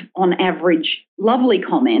 5 on average lovely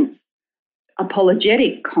comments,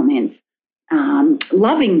 apologetic comments,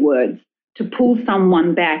 loving words to pull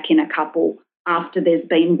someone back in a couple after there's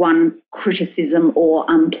been one criticism or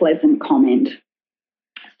unpleasant comment.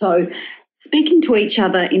 So speaking to each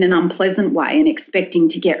other in an unpleasant way and expecting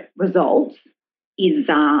to get results is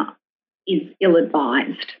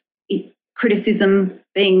ill-advised. It criticism,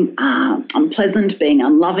 being unpleasant, being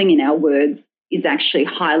unloving in our words is actually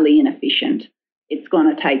highly inefficient. It's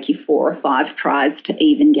going to take you 4 or 5 tries to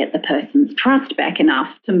even get the person's trust back enough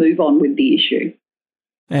to move on with the issue.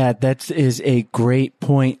 Yeah, that is a great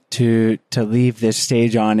point to leave this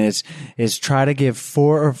stage on is try to give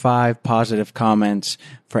 4 or 5 positive comments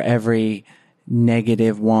for every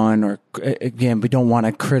negative one. Or again, we don't want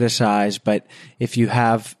to criticize, but if you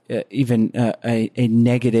have even a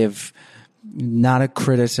negative, not a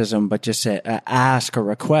criticism, but just a ask or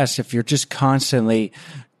request, if you're just constantly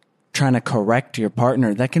trying to correct your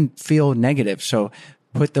partner, that can feel negative. So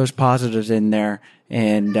put those positives in there,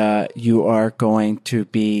 and you are going to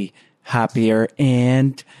be happier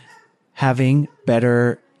and having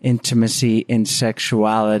better intimacy and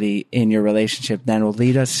sexuality in your relationship. That will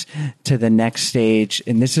lead us to the next stage.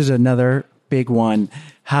 And this is another big one.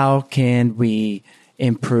 How can we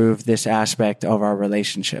improve this aspect of our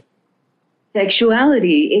relationship?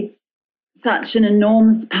 Sexuality, it's such an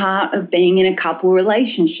enormous part of being in a couple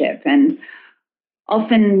relationship. And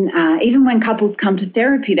often, even when couples come to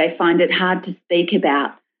therapy, they find it hard to speak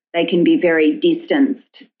about. They can be very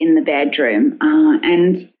distanced in the bedroom.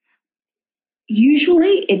 And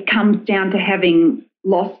usually it comes down to having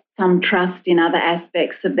lost some trust in other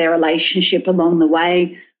aspects of their relationship along the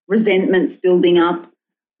way, resentments building up.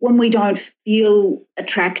 When we don't feel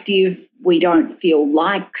attractive, we don't feel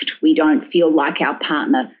liked, we don't feel like our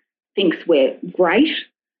partner thinks we're great,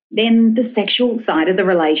 then the sexual side of the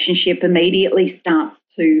relationship immediately starts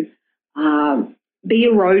to be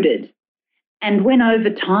eroded. And when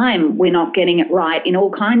over time we're not getting it right in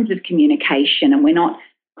all kinds of communication, and we're not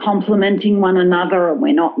complimenting one another, and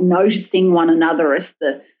we're not noticing one another as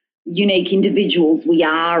the unique individuals we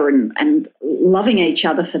are, and loving each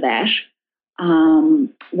other for that,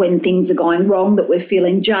 when things are going wrong, that we're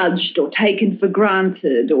feeling judged or taken for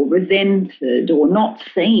granted or resented or not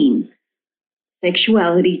seen,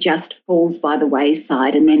 sexuality just falls by the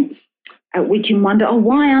wayside. And then we can wonder,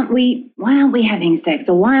 why aren't we having sex,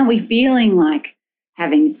 or why aren't we feeling like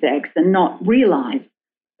having sex, and not realise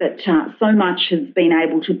that so much has been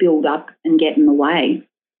able to build up and get in the way.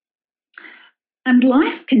 And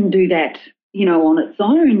life can do that, on its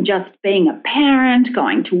own, just being a parent,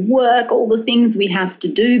 going to work, all the things we have to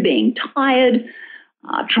do, being tired,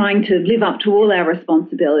 trying to live up to all our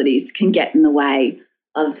responsibilities can get in the way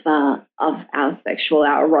of our sexual,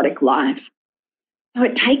 our erotic life. So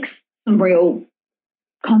it takes some real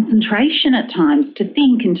concentration at times to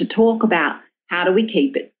think and to talk about how do we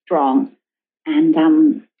keep it strong.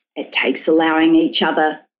 And it takes allowing each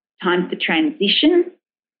other time for transition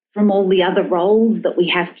from all the other roles that we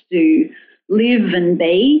have to live and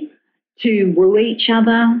be, to woo each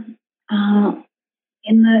other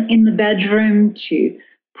in the bedroom, to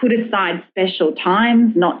put aside special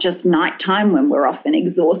times, not just nighttime when we're often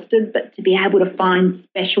exhausted, but to be able to find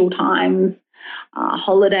special times,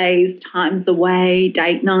 holidays, times away,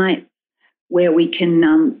 date nights, where we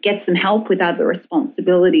can get some help with other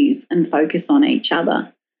responsibilities and focus on each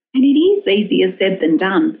other. And it is easier said than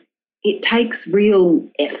done. It takes real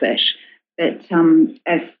effort. But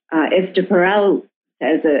as Esther Perel,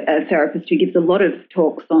 as a therapist who gives a lot of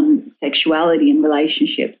talks on sexuality and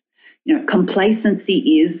relationships, complacency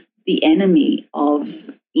is the enemy of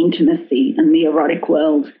intimacy and the erotic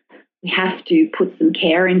world. We have to put some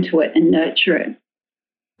care into it and nurture it.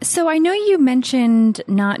 So I know you mentioned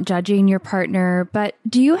not judging your partner, but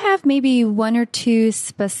do you have maybe 1 or 2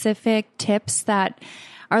 specific tips that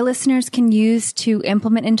our listeners can use to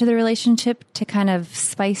implement into the relationship to kind of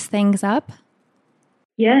spice things up?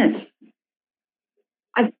 Yes.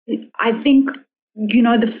 I think,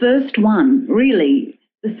 the first one, really,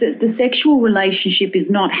 the sexual relationship is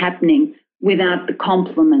not happening without the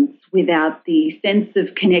compliments, without the sense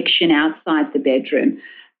of connection outside the bedroom.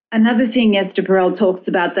 Another thing Esther Perel talks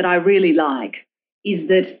about that I really like is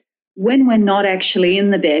that when we're not actually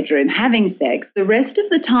in the bedroom having sex, the rest of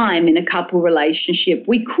the time in a couple relationship,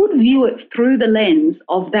 we could view it through the lens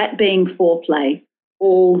of that being foreplay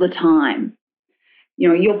all the time.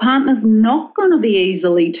 Your partner's not going to be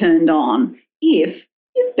easily turned on if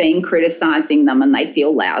you've been criticising them and they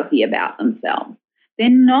feel lousy about themselves. They're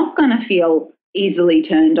not going to feel easily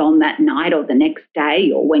turned on that night or the next day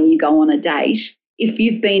or when you go on a date if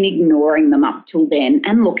you've been ignoring them up till then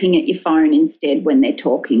and looking at your phone instead when they're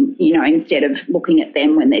talking, instead of looking at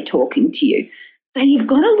them when they're talking to you. So you've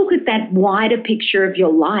got to look at that wider picture of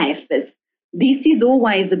your life as this is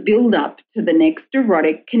always a build-up to the next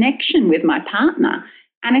erotic connection with my partner.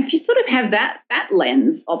 And if you sort of have that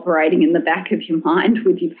lens operating in the back of your mind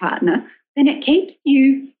with your partner, then it keeps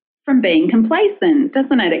you from being complacent,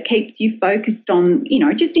 doesn't it? It keeps you focused on,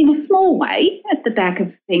 just in a small way at the back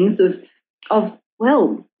of things of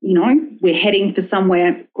well, we're heading for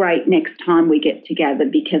somewhere great next time we get together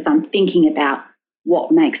because I'm thinking about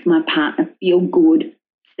what makes my partner feel good,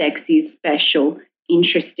 sexy, special,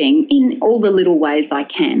 interesting in all the little ways I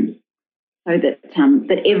can, so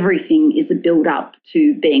that everything is a build up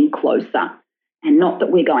to being closer, and not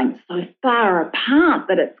that we're going so far apart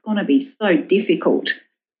that it's going to be so difficult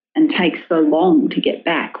and take so long to get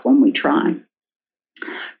back when we try.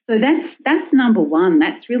 So that's number one.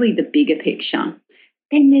 That's really the bigger picture.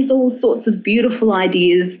 Then there's all sorts of beautiful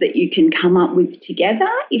ideas that you can come up with together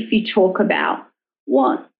if you talk about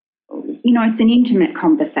what, it's an intimate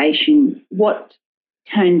conversation. What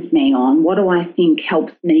turns me on? What do I think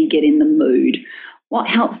helps me get in the mood? What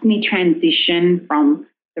helps me transition from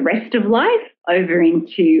the rest of life over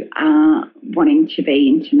into wanting to be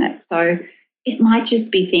intimate? So it might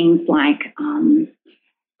just be things like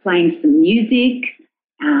playing some music.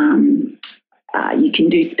 You can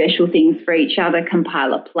do special things for each other,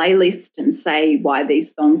 compile a playlist and say why these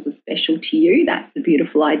songs are special to you. That's a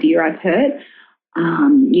beautiful idea I've heard.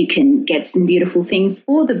 You can get some beautiful things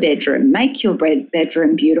for the bedroom, make your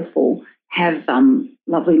bedroom beautiful, have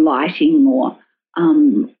lovely lighting or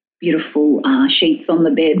beautiful sheets on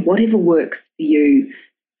the bed, whatever works for you.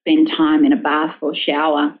 Spend time in a bath or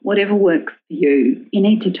shower, whatever works for you. You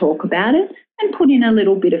need to talk about it and put in a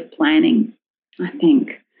little bit of planning. I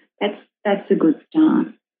think that's a good start.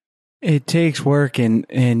 It takes work, and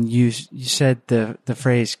you said the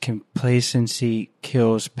phrase complacency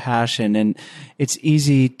kills passion, and it's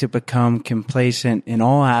easy to become complacent in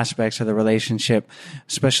all aspects of the relationship,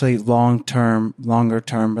 especially longer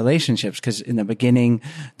term relationships, because in the beginning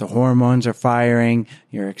the hormones are firing,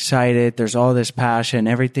 you're excited, there's all this passion,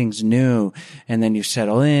 everything's new, and then you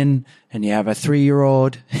settle in and you have a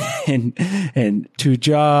 3-year-old and 2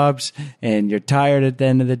 jobs, and you're tired at the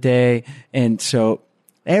end of the day, and so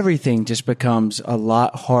everything just becomes a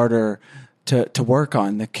lot harder to work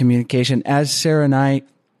on, the communication. As Sarah and I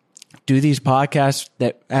do these podcasts,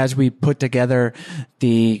 that as we put together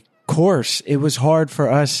the course, it was hard for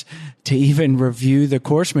us to even review the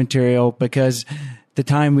course material because the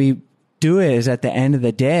time we do it is at the end of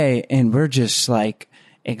the day and we're just like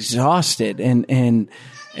exhausted and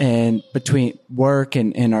between work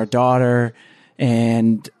and our daughter,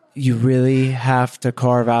 and you really have to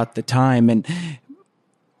carve out the time. And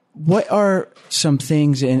what are some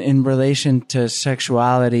things in relation to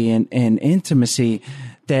sexuality and intimacy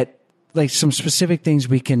that, like, some specific things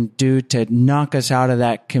we can do to knock us out of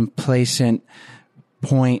that complacent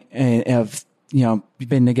point of, you've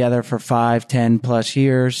been together for 5, 10 plus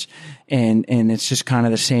years and it's just kind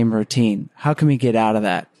of the same routine? How can we get out of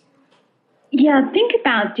that? Yeah,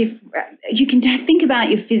 you can think about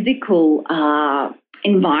your physical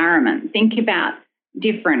environment. Think about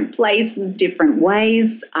different places, different ways,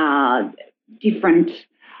 different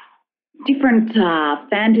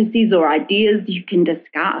fantasies or ideas you can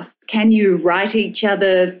discuss. Can you write each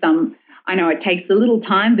other I know it takes a little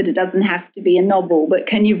time, but it doesn't have to be a novel, but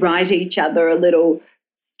can you write each other a little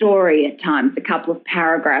story at times, a couple of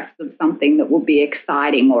paragraphs of something that will be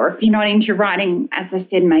exciting? Or if you're not into writing, as I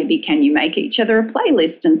said, maybe can you make each other a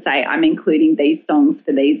playlist and say, I'm including these songs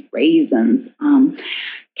for these reasons?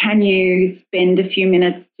 Can you spend a few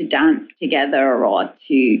minutes to dance together or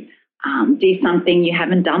to do something you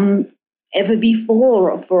haven't done ever before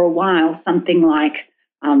or for a while, something like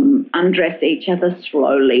undress each other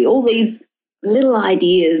slowly? All these little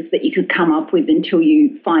ideas that you could come up with until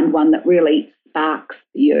you find one that really sparks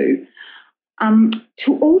for you.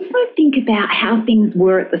 To also think about how things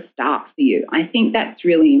were at the start for you. I think that's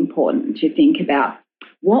really important to think about.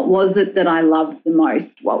 What was it that I loved the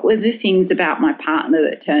most? What were the things about my partner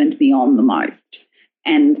that turned me on the most?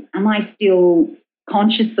 And am I still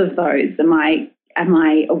conscious of those? Am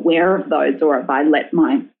I aware of those, or have I let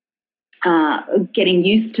my getting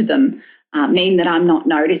used to them mean that I'm not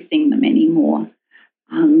noticing them anymore?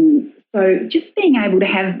 So just being able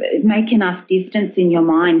to make enough distance in your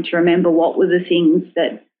mind to remember what were the things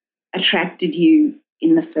that attracted you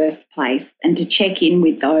in the first place, and to check in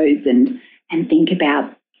with those and think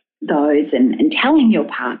about those and telling your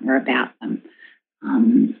partner about them.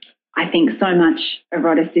 I think so much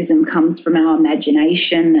eroticism comes from our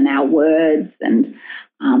imagination and our words and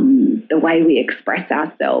the way we express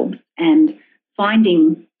ourselves. And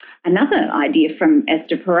finding another idea from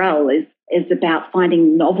Esther Perel is about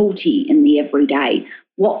finding novelty in the everyday.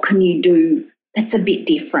 What can you do that's a bit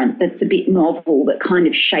different, that's a bit novel, that kind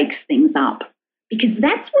of shakes things up? Because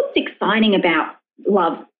that's what's exciting about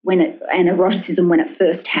love and eroticism when it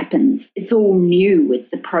first happens. It's all new.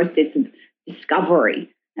 It's a process of discovery.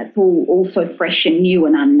 That's all also fresh and new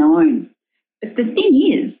and unknown. But the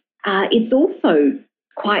thing is, it's also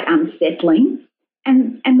quite unsettling,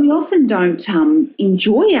 and we often don't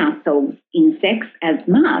enjoy ourselves in sex as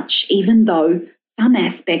much, even though some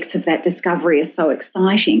aspects of that discovery are so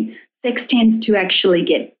exciting. Sex tends to actually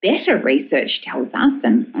get better, research tells us,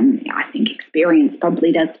 and I think experience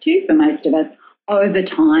probably does too for most of us, over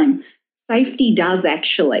time. Safety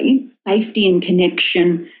and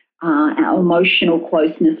connection, our emotional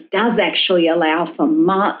closeness does actually allow for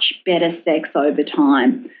much better sex over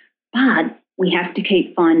time. But we have to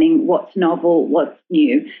keep finding what's novel, what's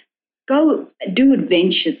new. Go do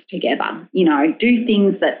adventures together, do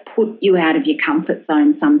things that put you out of your comfort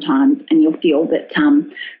zone sometimes, and you'll feel that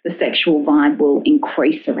the sexual vibe will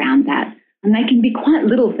increase around that. And they can be quite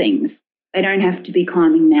little things. They don't have to be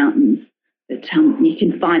climbing mountains. But you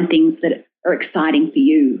can find things that are exciting for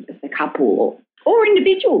you as a couple or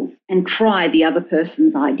individuals, and try the other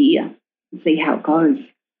person's idea and see how it goes.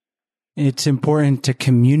 It's important to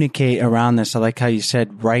communicate around this. I like how you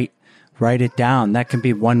said, write it down. That can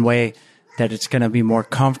be one way that it's going to be more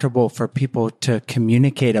comfortable for people to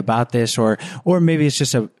communicate about this, or maybe it's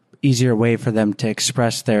just a easier way for them to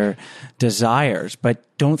express their desires. But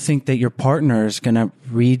don't think that your partner is going to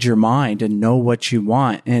read your mind and know what you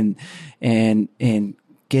want. And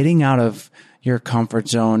getting out of your comfort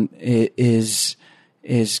zone is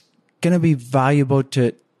going to be valuable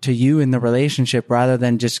to you in the relationship, rather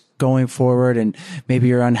than just going forward and maybe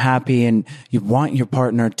you're unhappy and you want your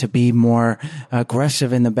partner to be more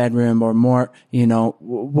aggressive in the bedroom or more,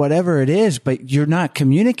 whatever it is, but you're not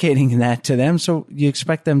communicating that to them. So you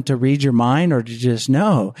expect them to read your mind or to just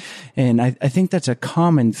know. And I think that's a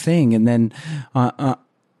common thing. And then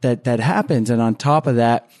that happens. And on top of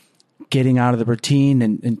that, getting out of the routine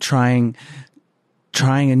and trying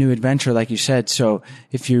a new adventure, like you said. So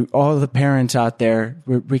if all the parents out there,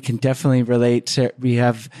 we can definitely relate. We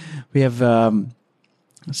have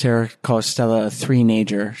Sarah calls Stella a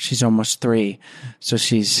three-nager. She's almost 3. So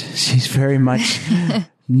she's very much,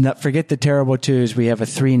 not forget the terrible twos. We have a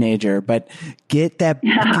 3-nager, but get that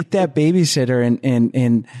babysitter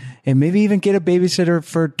and maybe even get a babysitter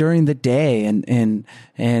for during the day and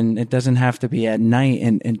it doesn't have to be at night,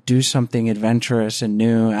 and do something adventurous and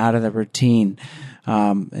new out of the routine.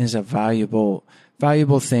 Is a valuable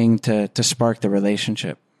thing to spark the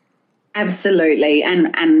relationship. Absolutely.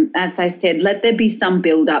 And as I said, let there be some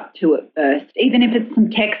build up to it first, even if it's some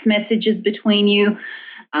text messages between you,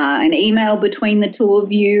 an email between the two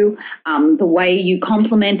of you, the way you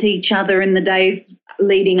compliment each other in the days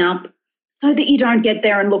leading up, so that you don't get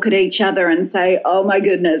there and look at each other and say, oh my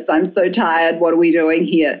goodness, I'm so tired. What are we doing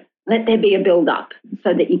here? Let there be a build up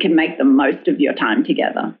so that you can make the most of your time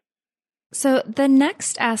together. So the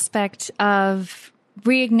next aspect of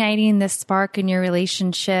reigniting the spark in your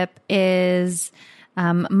relationship is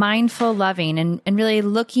mindful loving and really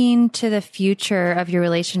looking to the future of your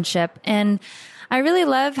relationship. And I really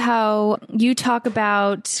love how you talk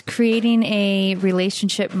about creating a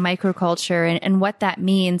relationship microculture and what that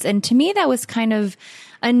means. And to me, that was kind of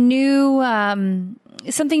a new,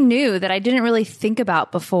 something new that I didn't really think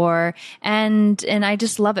about before. And I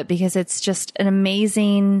just love it because it's just an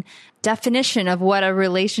amazing definition of what a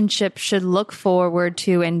relationship should look forward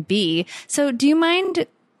to and be. So do you mind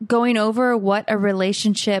going over what a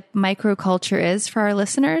relationship microculture is for our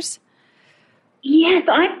listeners? Yes,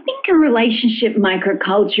 I think a relationship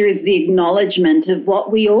microculture is the acknowledgement of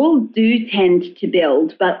what we all do tend to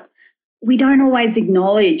build, but we don't always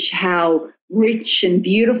acknowledge how rich and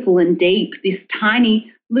beautiful and deep this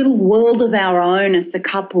tiny little world of our own as a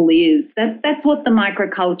couple is. That's what the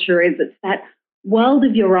microculture is. It's that world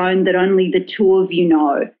of your own that only the two of you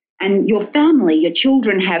know. And your family, your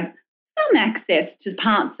children have some access to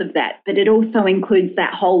parts of that, but it also includes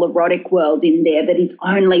that whole erotic world in there that is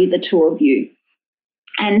only the two of you.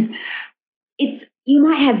 And you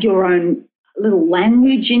might have your own little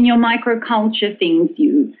language in your microculture, things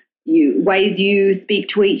ways you speak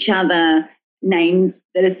to each other, names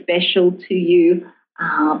that are special to you.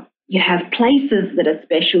 You have places that are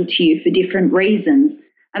special to you for different reasons.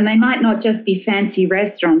 And they might not just be fancy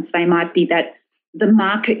restaurants. They might be the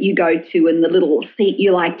market you go to and the little seat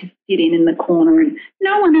you like to sit in the corner. And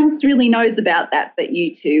no one else really knows about that but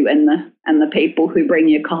you two and the people who bring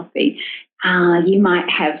you coffee. You might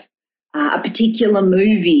have a particular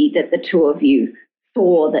movie that the two of you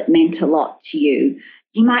saw that meant a lot to you.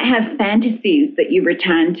 You might have fantasies that you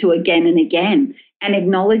return to again and again, and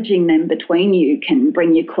acknowledging them between you can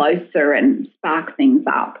bring you closer and spark things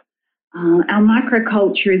up. Our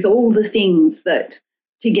microculture is all the things that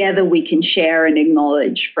together we can share and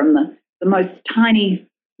acknowledge, from the most tiny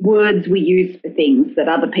words we use for things that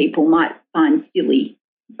other people might find silly,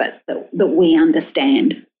 but that we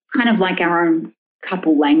understand. Kind of like our own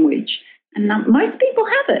couple language. And most people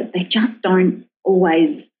have it. They just don't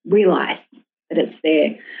always realise that it's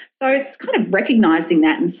there. So it's kind of recognising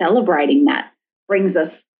that and celebrating that brings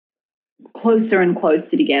us closer and closer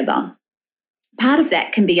together. Part of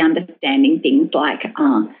that can be understanding things like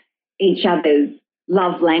each other's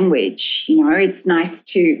love language. You know, it's nice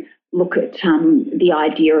to look at the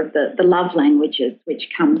idea of the love languages, which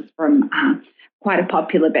comes from quite a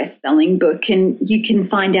popular best-selling book, and you can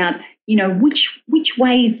find out, you know, which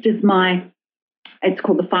ways does it's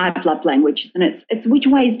called the 5 love languages, and it's which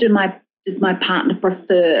ways does my partner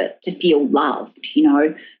prefer to feel loved, you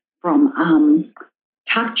know, from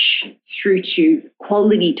touch through to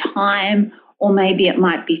quality time, or maybe it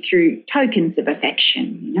might be through tokens of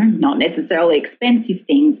affection, you know, not necessarily expensive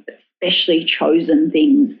things, but specially chosen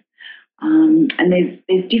things. And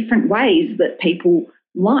there's different ways that people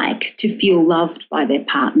like to feel loved by their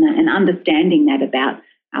partner, and understanding that about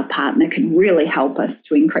our partner can really help us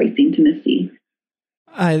to increase intimacy.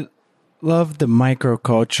 I love the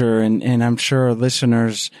microculture, and I'm sure our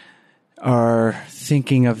listeners are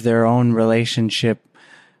thinking of their own relationship,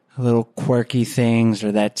 little quirky things,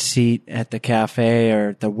 or that seat at the cafe,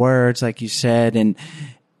 or the words, like you said, and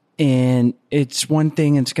it's one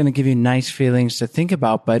thing, it's going to give you nice feelings to think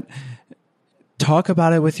about, but talk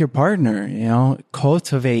about it with your partner, you know,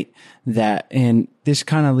 cultivate that. And this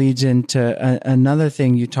kind of leads into another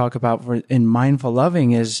thing you talk about in mindful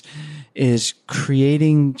loving is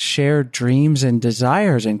creating shared dreams and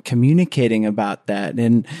desires and communicating about that.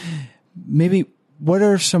 And maybe what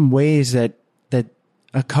are some ways that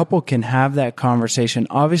a couple can have that conversation?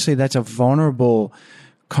 Obviously, that's a vulnerable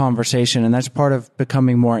conversation, and that's part of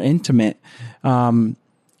becoming more intimate. Can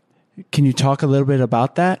you talk a little bit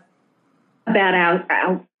about that? About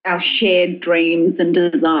our shared dreams and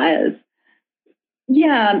desires.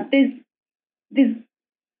 Yeah, there's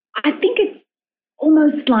I think it's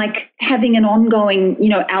almost like having an ongoing, you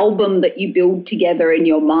know, album that you build together in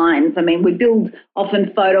your minds. I mean, we build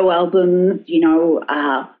often photo albums, you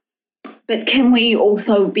know, but can we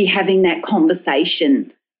also be having that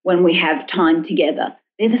conversation when we have time together?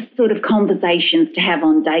 They're the sort of conversations to have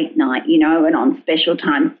on date night, you know, and on special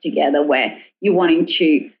times together where you're wanting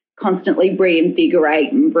to constantly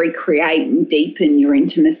reinvigorate and recreate and deepen your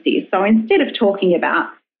intimacy. So instead of talking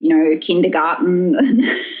about, you know, kindergarten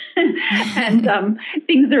and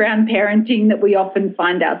things around parenting that we often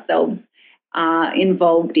find ourselves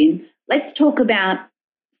involved in, let's talk about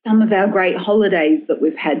some of our great holidays that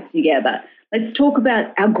we've had together. Let's talk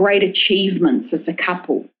about our great achievements as a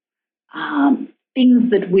couple,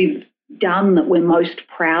 things that we've done that we're most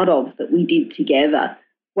proud of that we did together,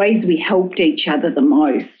 ways we helped each other the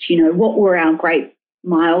most, you know, what were our great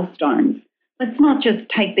milestones. Let's not just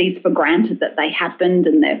take these for granted that they happened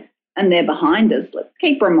and they're behind us. Let's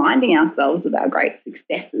keep reminding ourselves of our great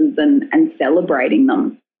successes and celebrating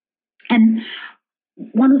them. And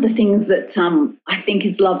one of the things that I think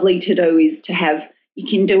is lovely to do is to have, you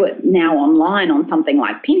can do it now online on something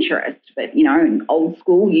like Pinterest, but, you know, in old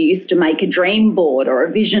school you used to make a dream board or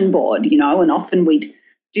a vision board, you know, and often we'd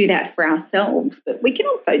do that for ourselves, but we can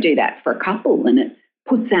also do that for a couple, and it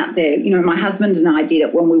puts out there, you know, my husband and I did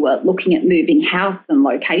it when we were looking at moving house and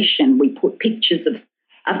location. We put pictures of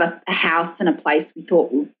a house and a place we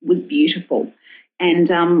thought was beautiful.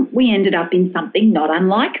 And we ended up in something not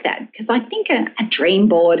unlike that, because I think a dream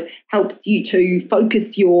board helps you to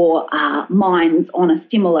focus your minds on a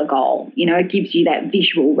similar goal. You know, it gives you that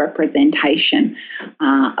visual representation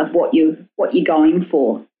of what you're going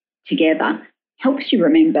for together. Helps you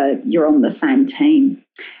remember you're on the same team.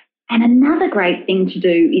 And another great thing to do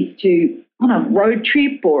is to, on a road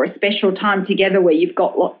trip or a special time together where you've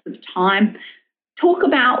got lots of time, talk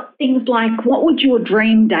about things like, what would your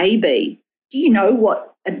dream day be? Do you know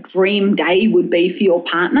what a dream day would be for your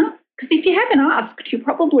partner? Because if you haven't asked, you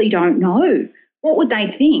probably don't know. What would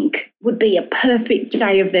they think would be a perfect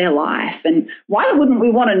day of their life? And why wouldn't we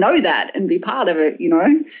want to know that and be part of it, you know?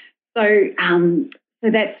 So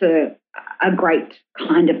that's a great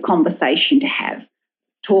kind of conversation to have.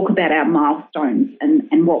 Talk about our milestones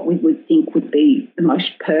and what we would think would be the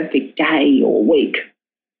most perfect day or week.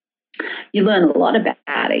 You learn a lot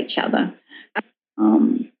about each other.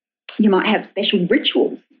 You might have special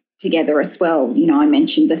rituals together as well. You know, I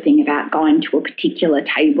mentioned the thing about going to a particular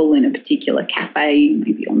table in a particular cafe,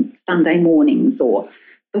 maybe on Sunday mornings, or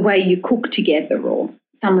the way you cook together, or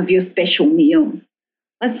some of your special meals.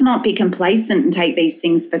 Let's not be complacent and take these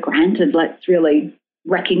things for granted. Let's really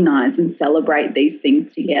recognize and celebrate these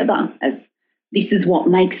things together, as this is what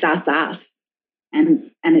makes us us, and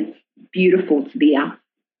it's beautiful to be us.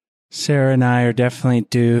 Sarah and I are definitely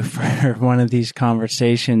due for one of these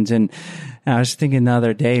conversations. And I was thinking the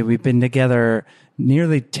other day, we've been together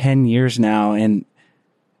nearly 10 years now. And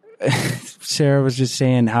Sarah was just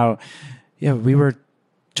saying how, we were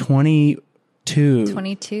 22.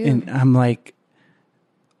 And I'm like,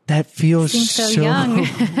 that feels so young.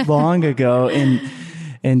 long ago. And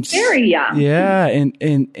very young. Yeah.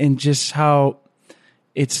 And just how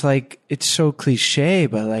it's like, it's so cliche,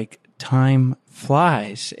 but like time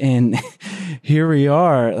flies. And here we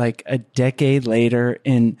are like a decade later,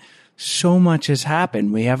 and so much has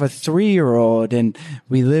happened. We have a 3-year-old, and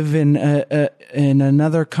we live in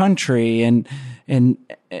another country, and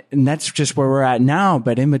that's just where we're at now.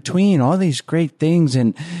 But in between, all these great things,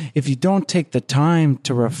 and if you don't take the time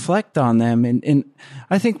to reflect on them, and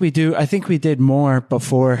I think we did more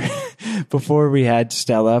before we had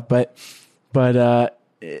Stella, but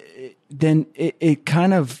then it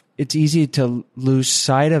kind of, it's easy to lose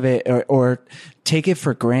sight of it or take it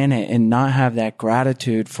for granted and not have that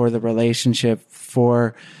gratitude for the relationship,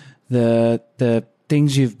 for the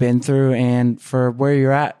things you've been through, and for where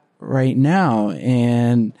you're at right now.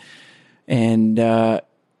 And I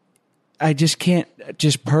just can't,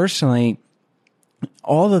 just personally,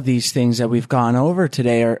 all of these things that we've gone over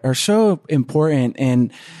today are so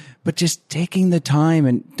important, but just taking the time,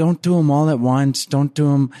 and don't do them all at once. Don't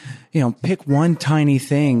do them, pick one tiny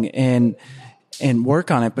thing and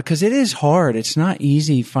work on it, because it is hard. It's not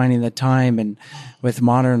easy finding the time, and with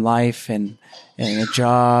modern life and a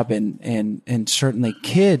job and certainly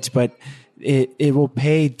kids, but it will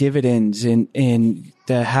pay dividends in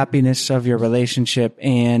the happiness of your relationship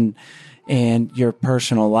and your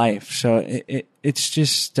personal life. So it's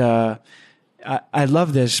just, I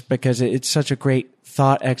love this because it's such a great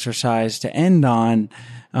thought exercise to end on.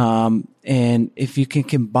 And if you can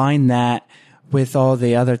combine that with all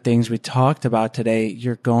the other things we talked about today,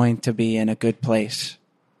 you're going to be in a good place.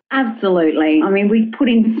 Absolutely. I mean, we put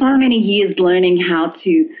in so many years learning how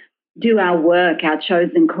to do our work, our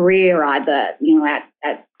chosen career, either,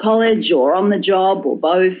 at college or on the job or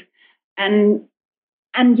both. And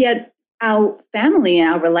yet our family,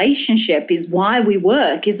 our relationship is why we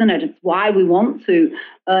work, isn't it? It's why we want to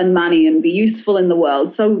earn money and be useful in the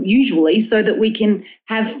world. So usually so that we can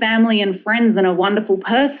have family and friends and a wonderful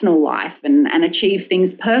personal life and achieve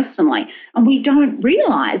things personally. And we don't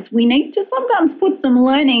realize we need to sometimes put some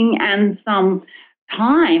learning and some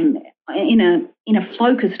time in a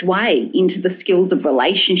focused way into the skills of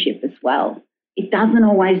relationship as well. It doesn't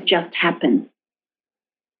always just happen.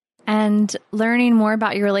 And learning more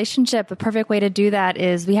about your relationship, a perfect way to do that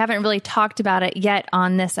is, we haven't really talked about it yet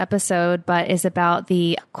on this episode, but is about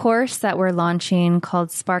the course that we're launching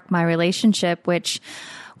called Spark My Relationship, which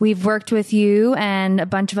we've worked with you and a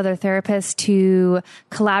bunch of other therapists to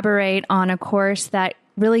collaborate on a course that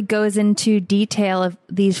really goes into detail of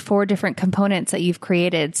these 4 different components that you've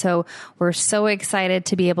created. So we're so excited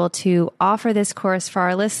to be able to offer this course for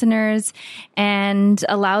our listeners and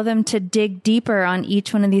allow them to dig deeper on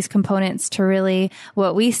each one of these components to really,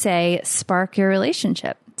 what we say, spark your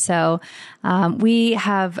relationship. So we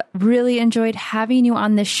have really enjoyed having you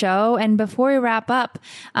on this show. And before we wrap up,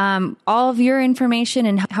 all of your information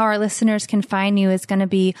and how our listeners can find you is going to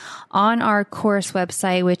be on our course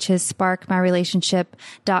website, which is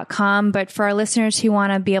sparkmyrelationship.com. But for our listeners who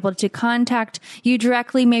want to be able to contact you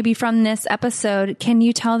directly, maybe from this episode, can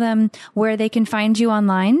you tell them where they can find you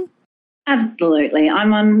online? Absolutely.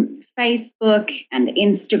 I'm on Facebook and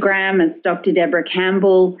Instagram as Dr. Deborah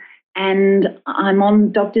Campbell. And I'm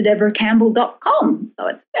on drdeborahcampbell.com, so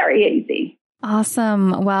it's very easy.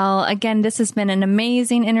 Awesome. Well, again, this has been an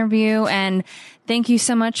amazing interview, and thank you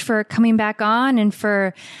so much for coming back on and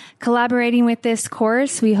for collaborating with this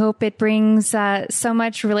course. We hope it brings so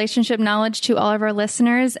much relationship knowledge to all of our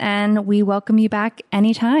listeners, and we welcome you back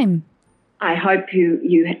anytime. I hope you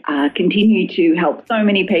continue to help so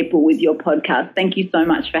many people with your podcast. Thank you so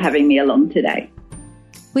much for having me along today.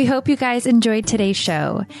 We hope you guys enjoyed today's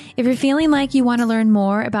show. If you're feeling like you want to learn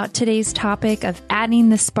more about today's topic of adding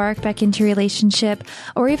the spark back into your relationship,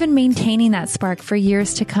 or even maintaining that spark for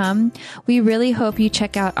years to come, we really hope you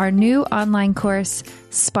check out our new online course,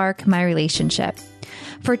 Spark My Relationship.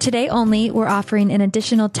 For today only, we're offering an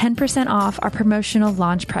additional 10% off our promotional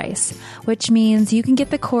launch price, which means you can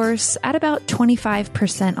get the course at about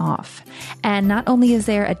 25% off. And not only is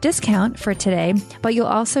there a discount for today, but you'll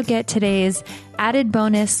also get today's added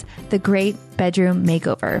bonus, the Great Bedroom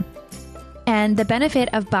Makeover. And the benefit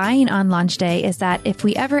of buying on launch day is that if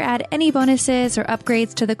we ever add any bonuses or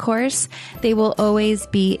upgrades to the course, they will always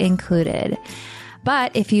be included.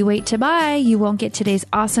 But if you wait to buy, you won't get today's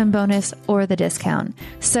awesome bonus or the discount.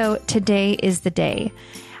 So today is the day.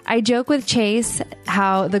 I joke with Chase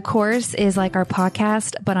how the course is like our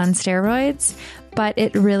podcast, but on steroids, but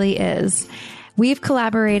it really is. We've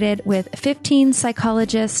collaborated with 15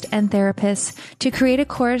 psychologists and therapists to create a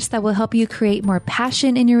course that will help you create more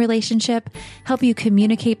passion in your relationship, help you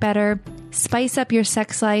communicate better, spice up your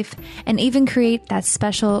sex life, and even create that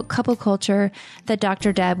special couple culture that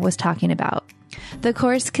Dr. Deb was talking about. The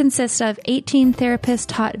course consists of 18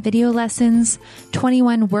 therapist-taught video lessons,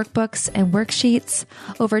 21 workbooks and worksheets,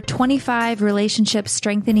 over 25 relationship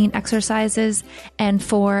strengthening exercises, and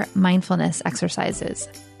 4 mindfulness exercises.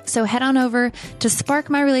 So head on over to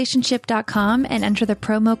sparkmyrelationship.com and enter the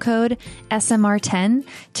promo code SMR10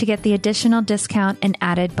 to get the additional discount and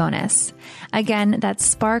added bonus. Again,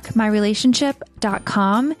 that's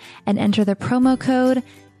sparkmyrelationship.com and enter the promo code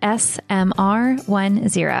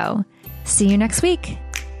SMR10. See you next week.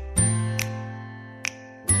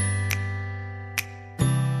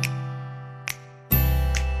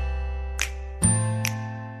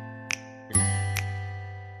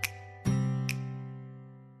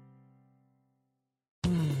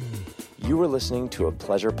 You were listening to a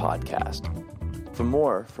Pleasure Podcast. For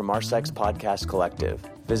more from our Sex Podcast Collective,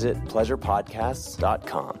 visit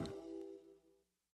pleasurepodcasts.com.